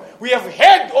people. We have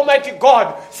heard, Almighty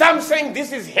God, some saying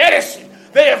this is heresy.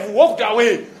 They have walked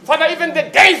away. Father, even the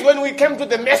days when we came to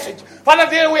the message, Father,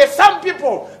 there were some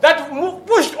people that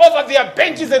pushed over their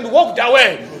benches and walked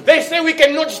away. They say we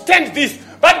cannot stand this.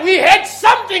 But we had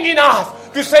something in us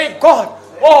to say, God,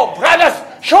 oh brothers,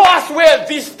 show us where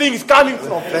these things coming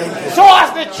from. Show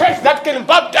us the church that can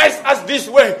baptize us this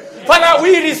way. Father,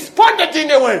 we responded in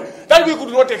a way that we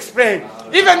could not explain.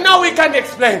 Even now we can't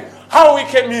explain how we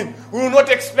came in. We will not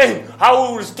explain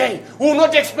how we will stay. We will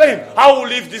not explain how we will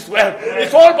leave this world.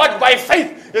 It's all but by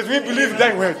faith as we believe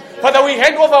Thy word. Father, we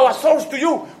hand over our souls to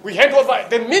You. We hand over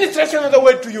the ministration of the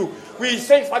word to You. We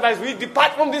say, Father, as we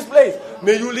depart from this place,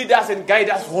 may You lead us and guide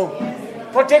us home.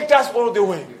 Protect us all the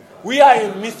way. We are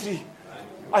a mystery,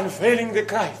 unveiling the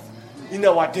Christ in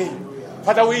our day.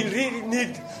 Father, we really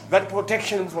need that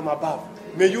protection from above.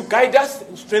 May You guide us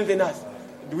and strengthen us.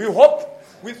 And we hope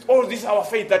with all this our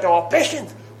faith that our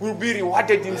patience will be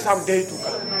rewarded in some day to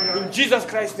come. In Jesus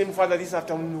Christ's name, Father, this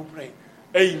afternoon we pray.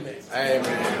 Amen. Amen.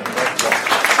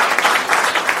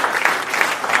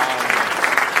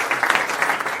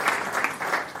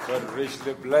 God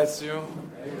richly bless you.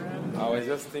 I was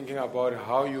just thinking about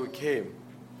how you came.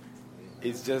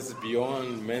 It's just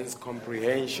beyond man's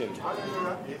comprehension.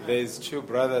 There's two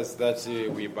brothers that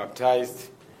we baptized.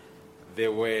 They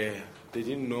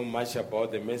didn't know much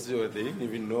about the message, or they didn't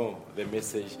even know the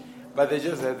message. But they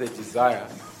just had the desire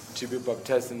to be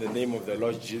baptized in the name of the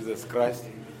Lord Jesus Christ.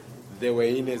 They were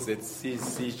in a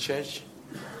ZCC church.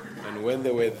 And when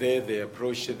they were there, they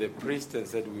approached the priest and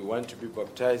said, we want to be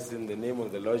baptized in the name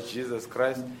of the Lord Jesus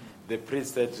Christ. The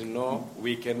priest said, no,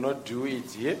 we cannot do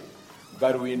it here,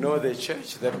 but we know the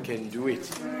church that can do it.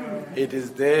 It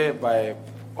is there by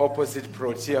opposite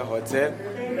Protea Hotel.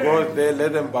 Go there,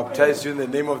 let them baptize you in the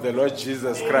name of the Lord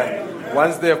Jesus Christ.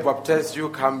 Once they have baptized you,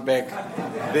 come back.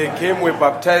 They came, we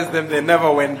baptized them, they never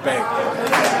went back.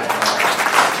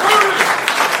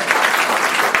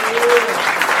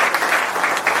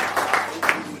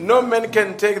 No man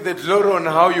can take the glory on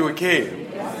how you came.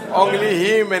 Only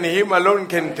Him and Him alone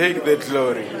can take the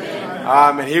glory.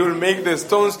 Amen. He will make the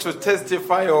stones to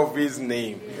testify of His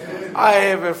name. I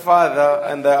have a Father,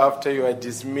 and after you are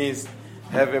dismissed,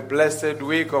 have a blessed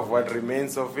week of what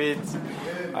remains of it.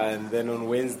 And then on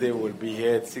Wednesday we'll be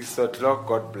here at 6 o'clock.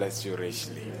 God bless you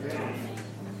richly.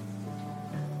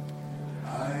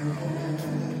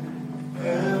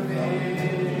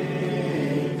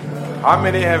 How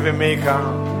many have a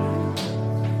maker?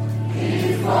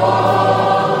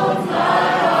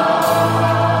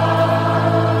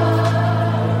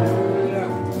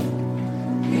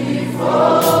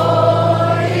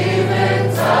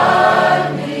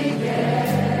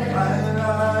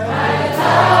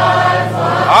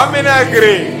 How many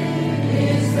agree?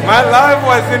 My life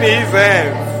was in His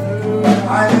hands.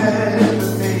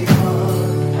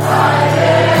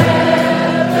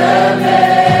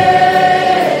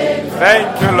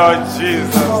 Thank you, Lord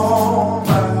Jesus.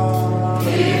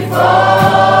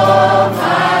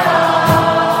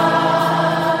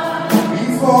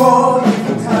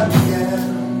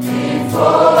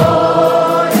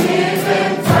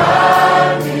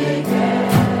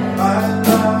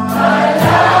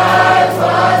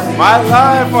 My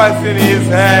life was in His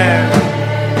hands.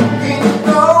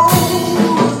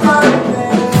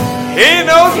 He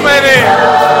knows my name.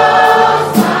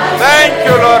 Thank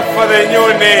you, Lord, for the new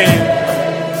name.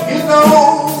 He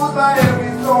knows my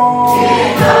every thought. He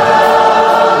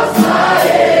knows my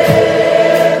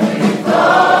every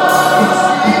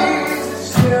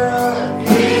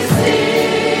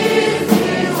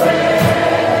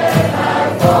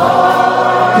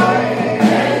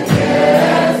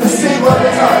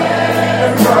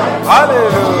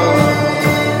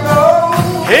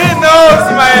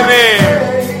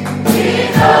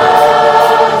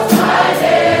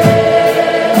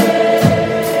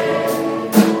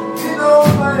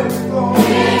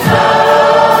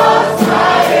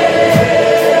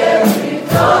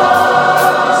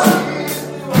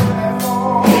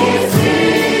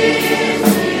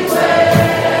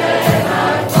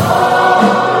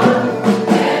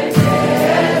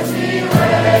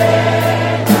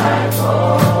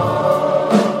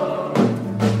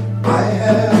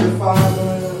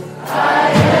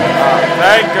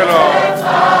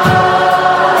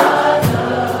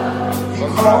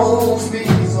calls me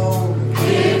his own.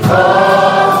 He calls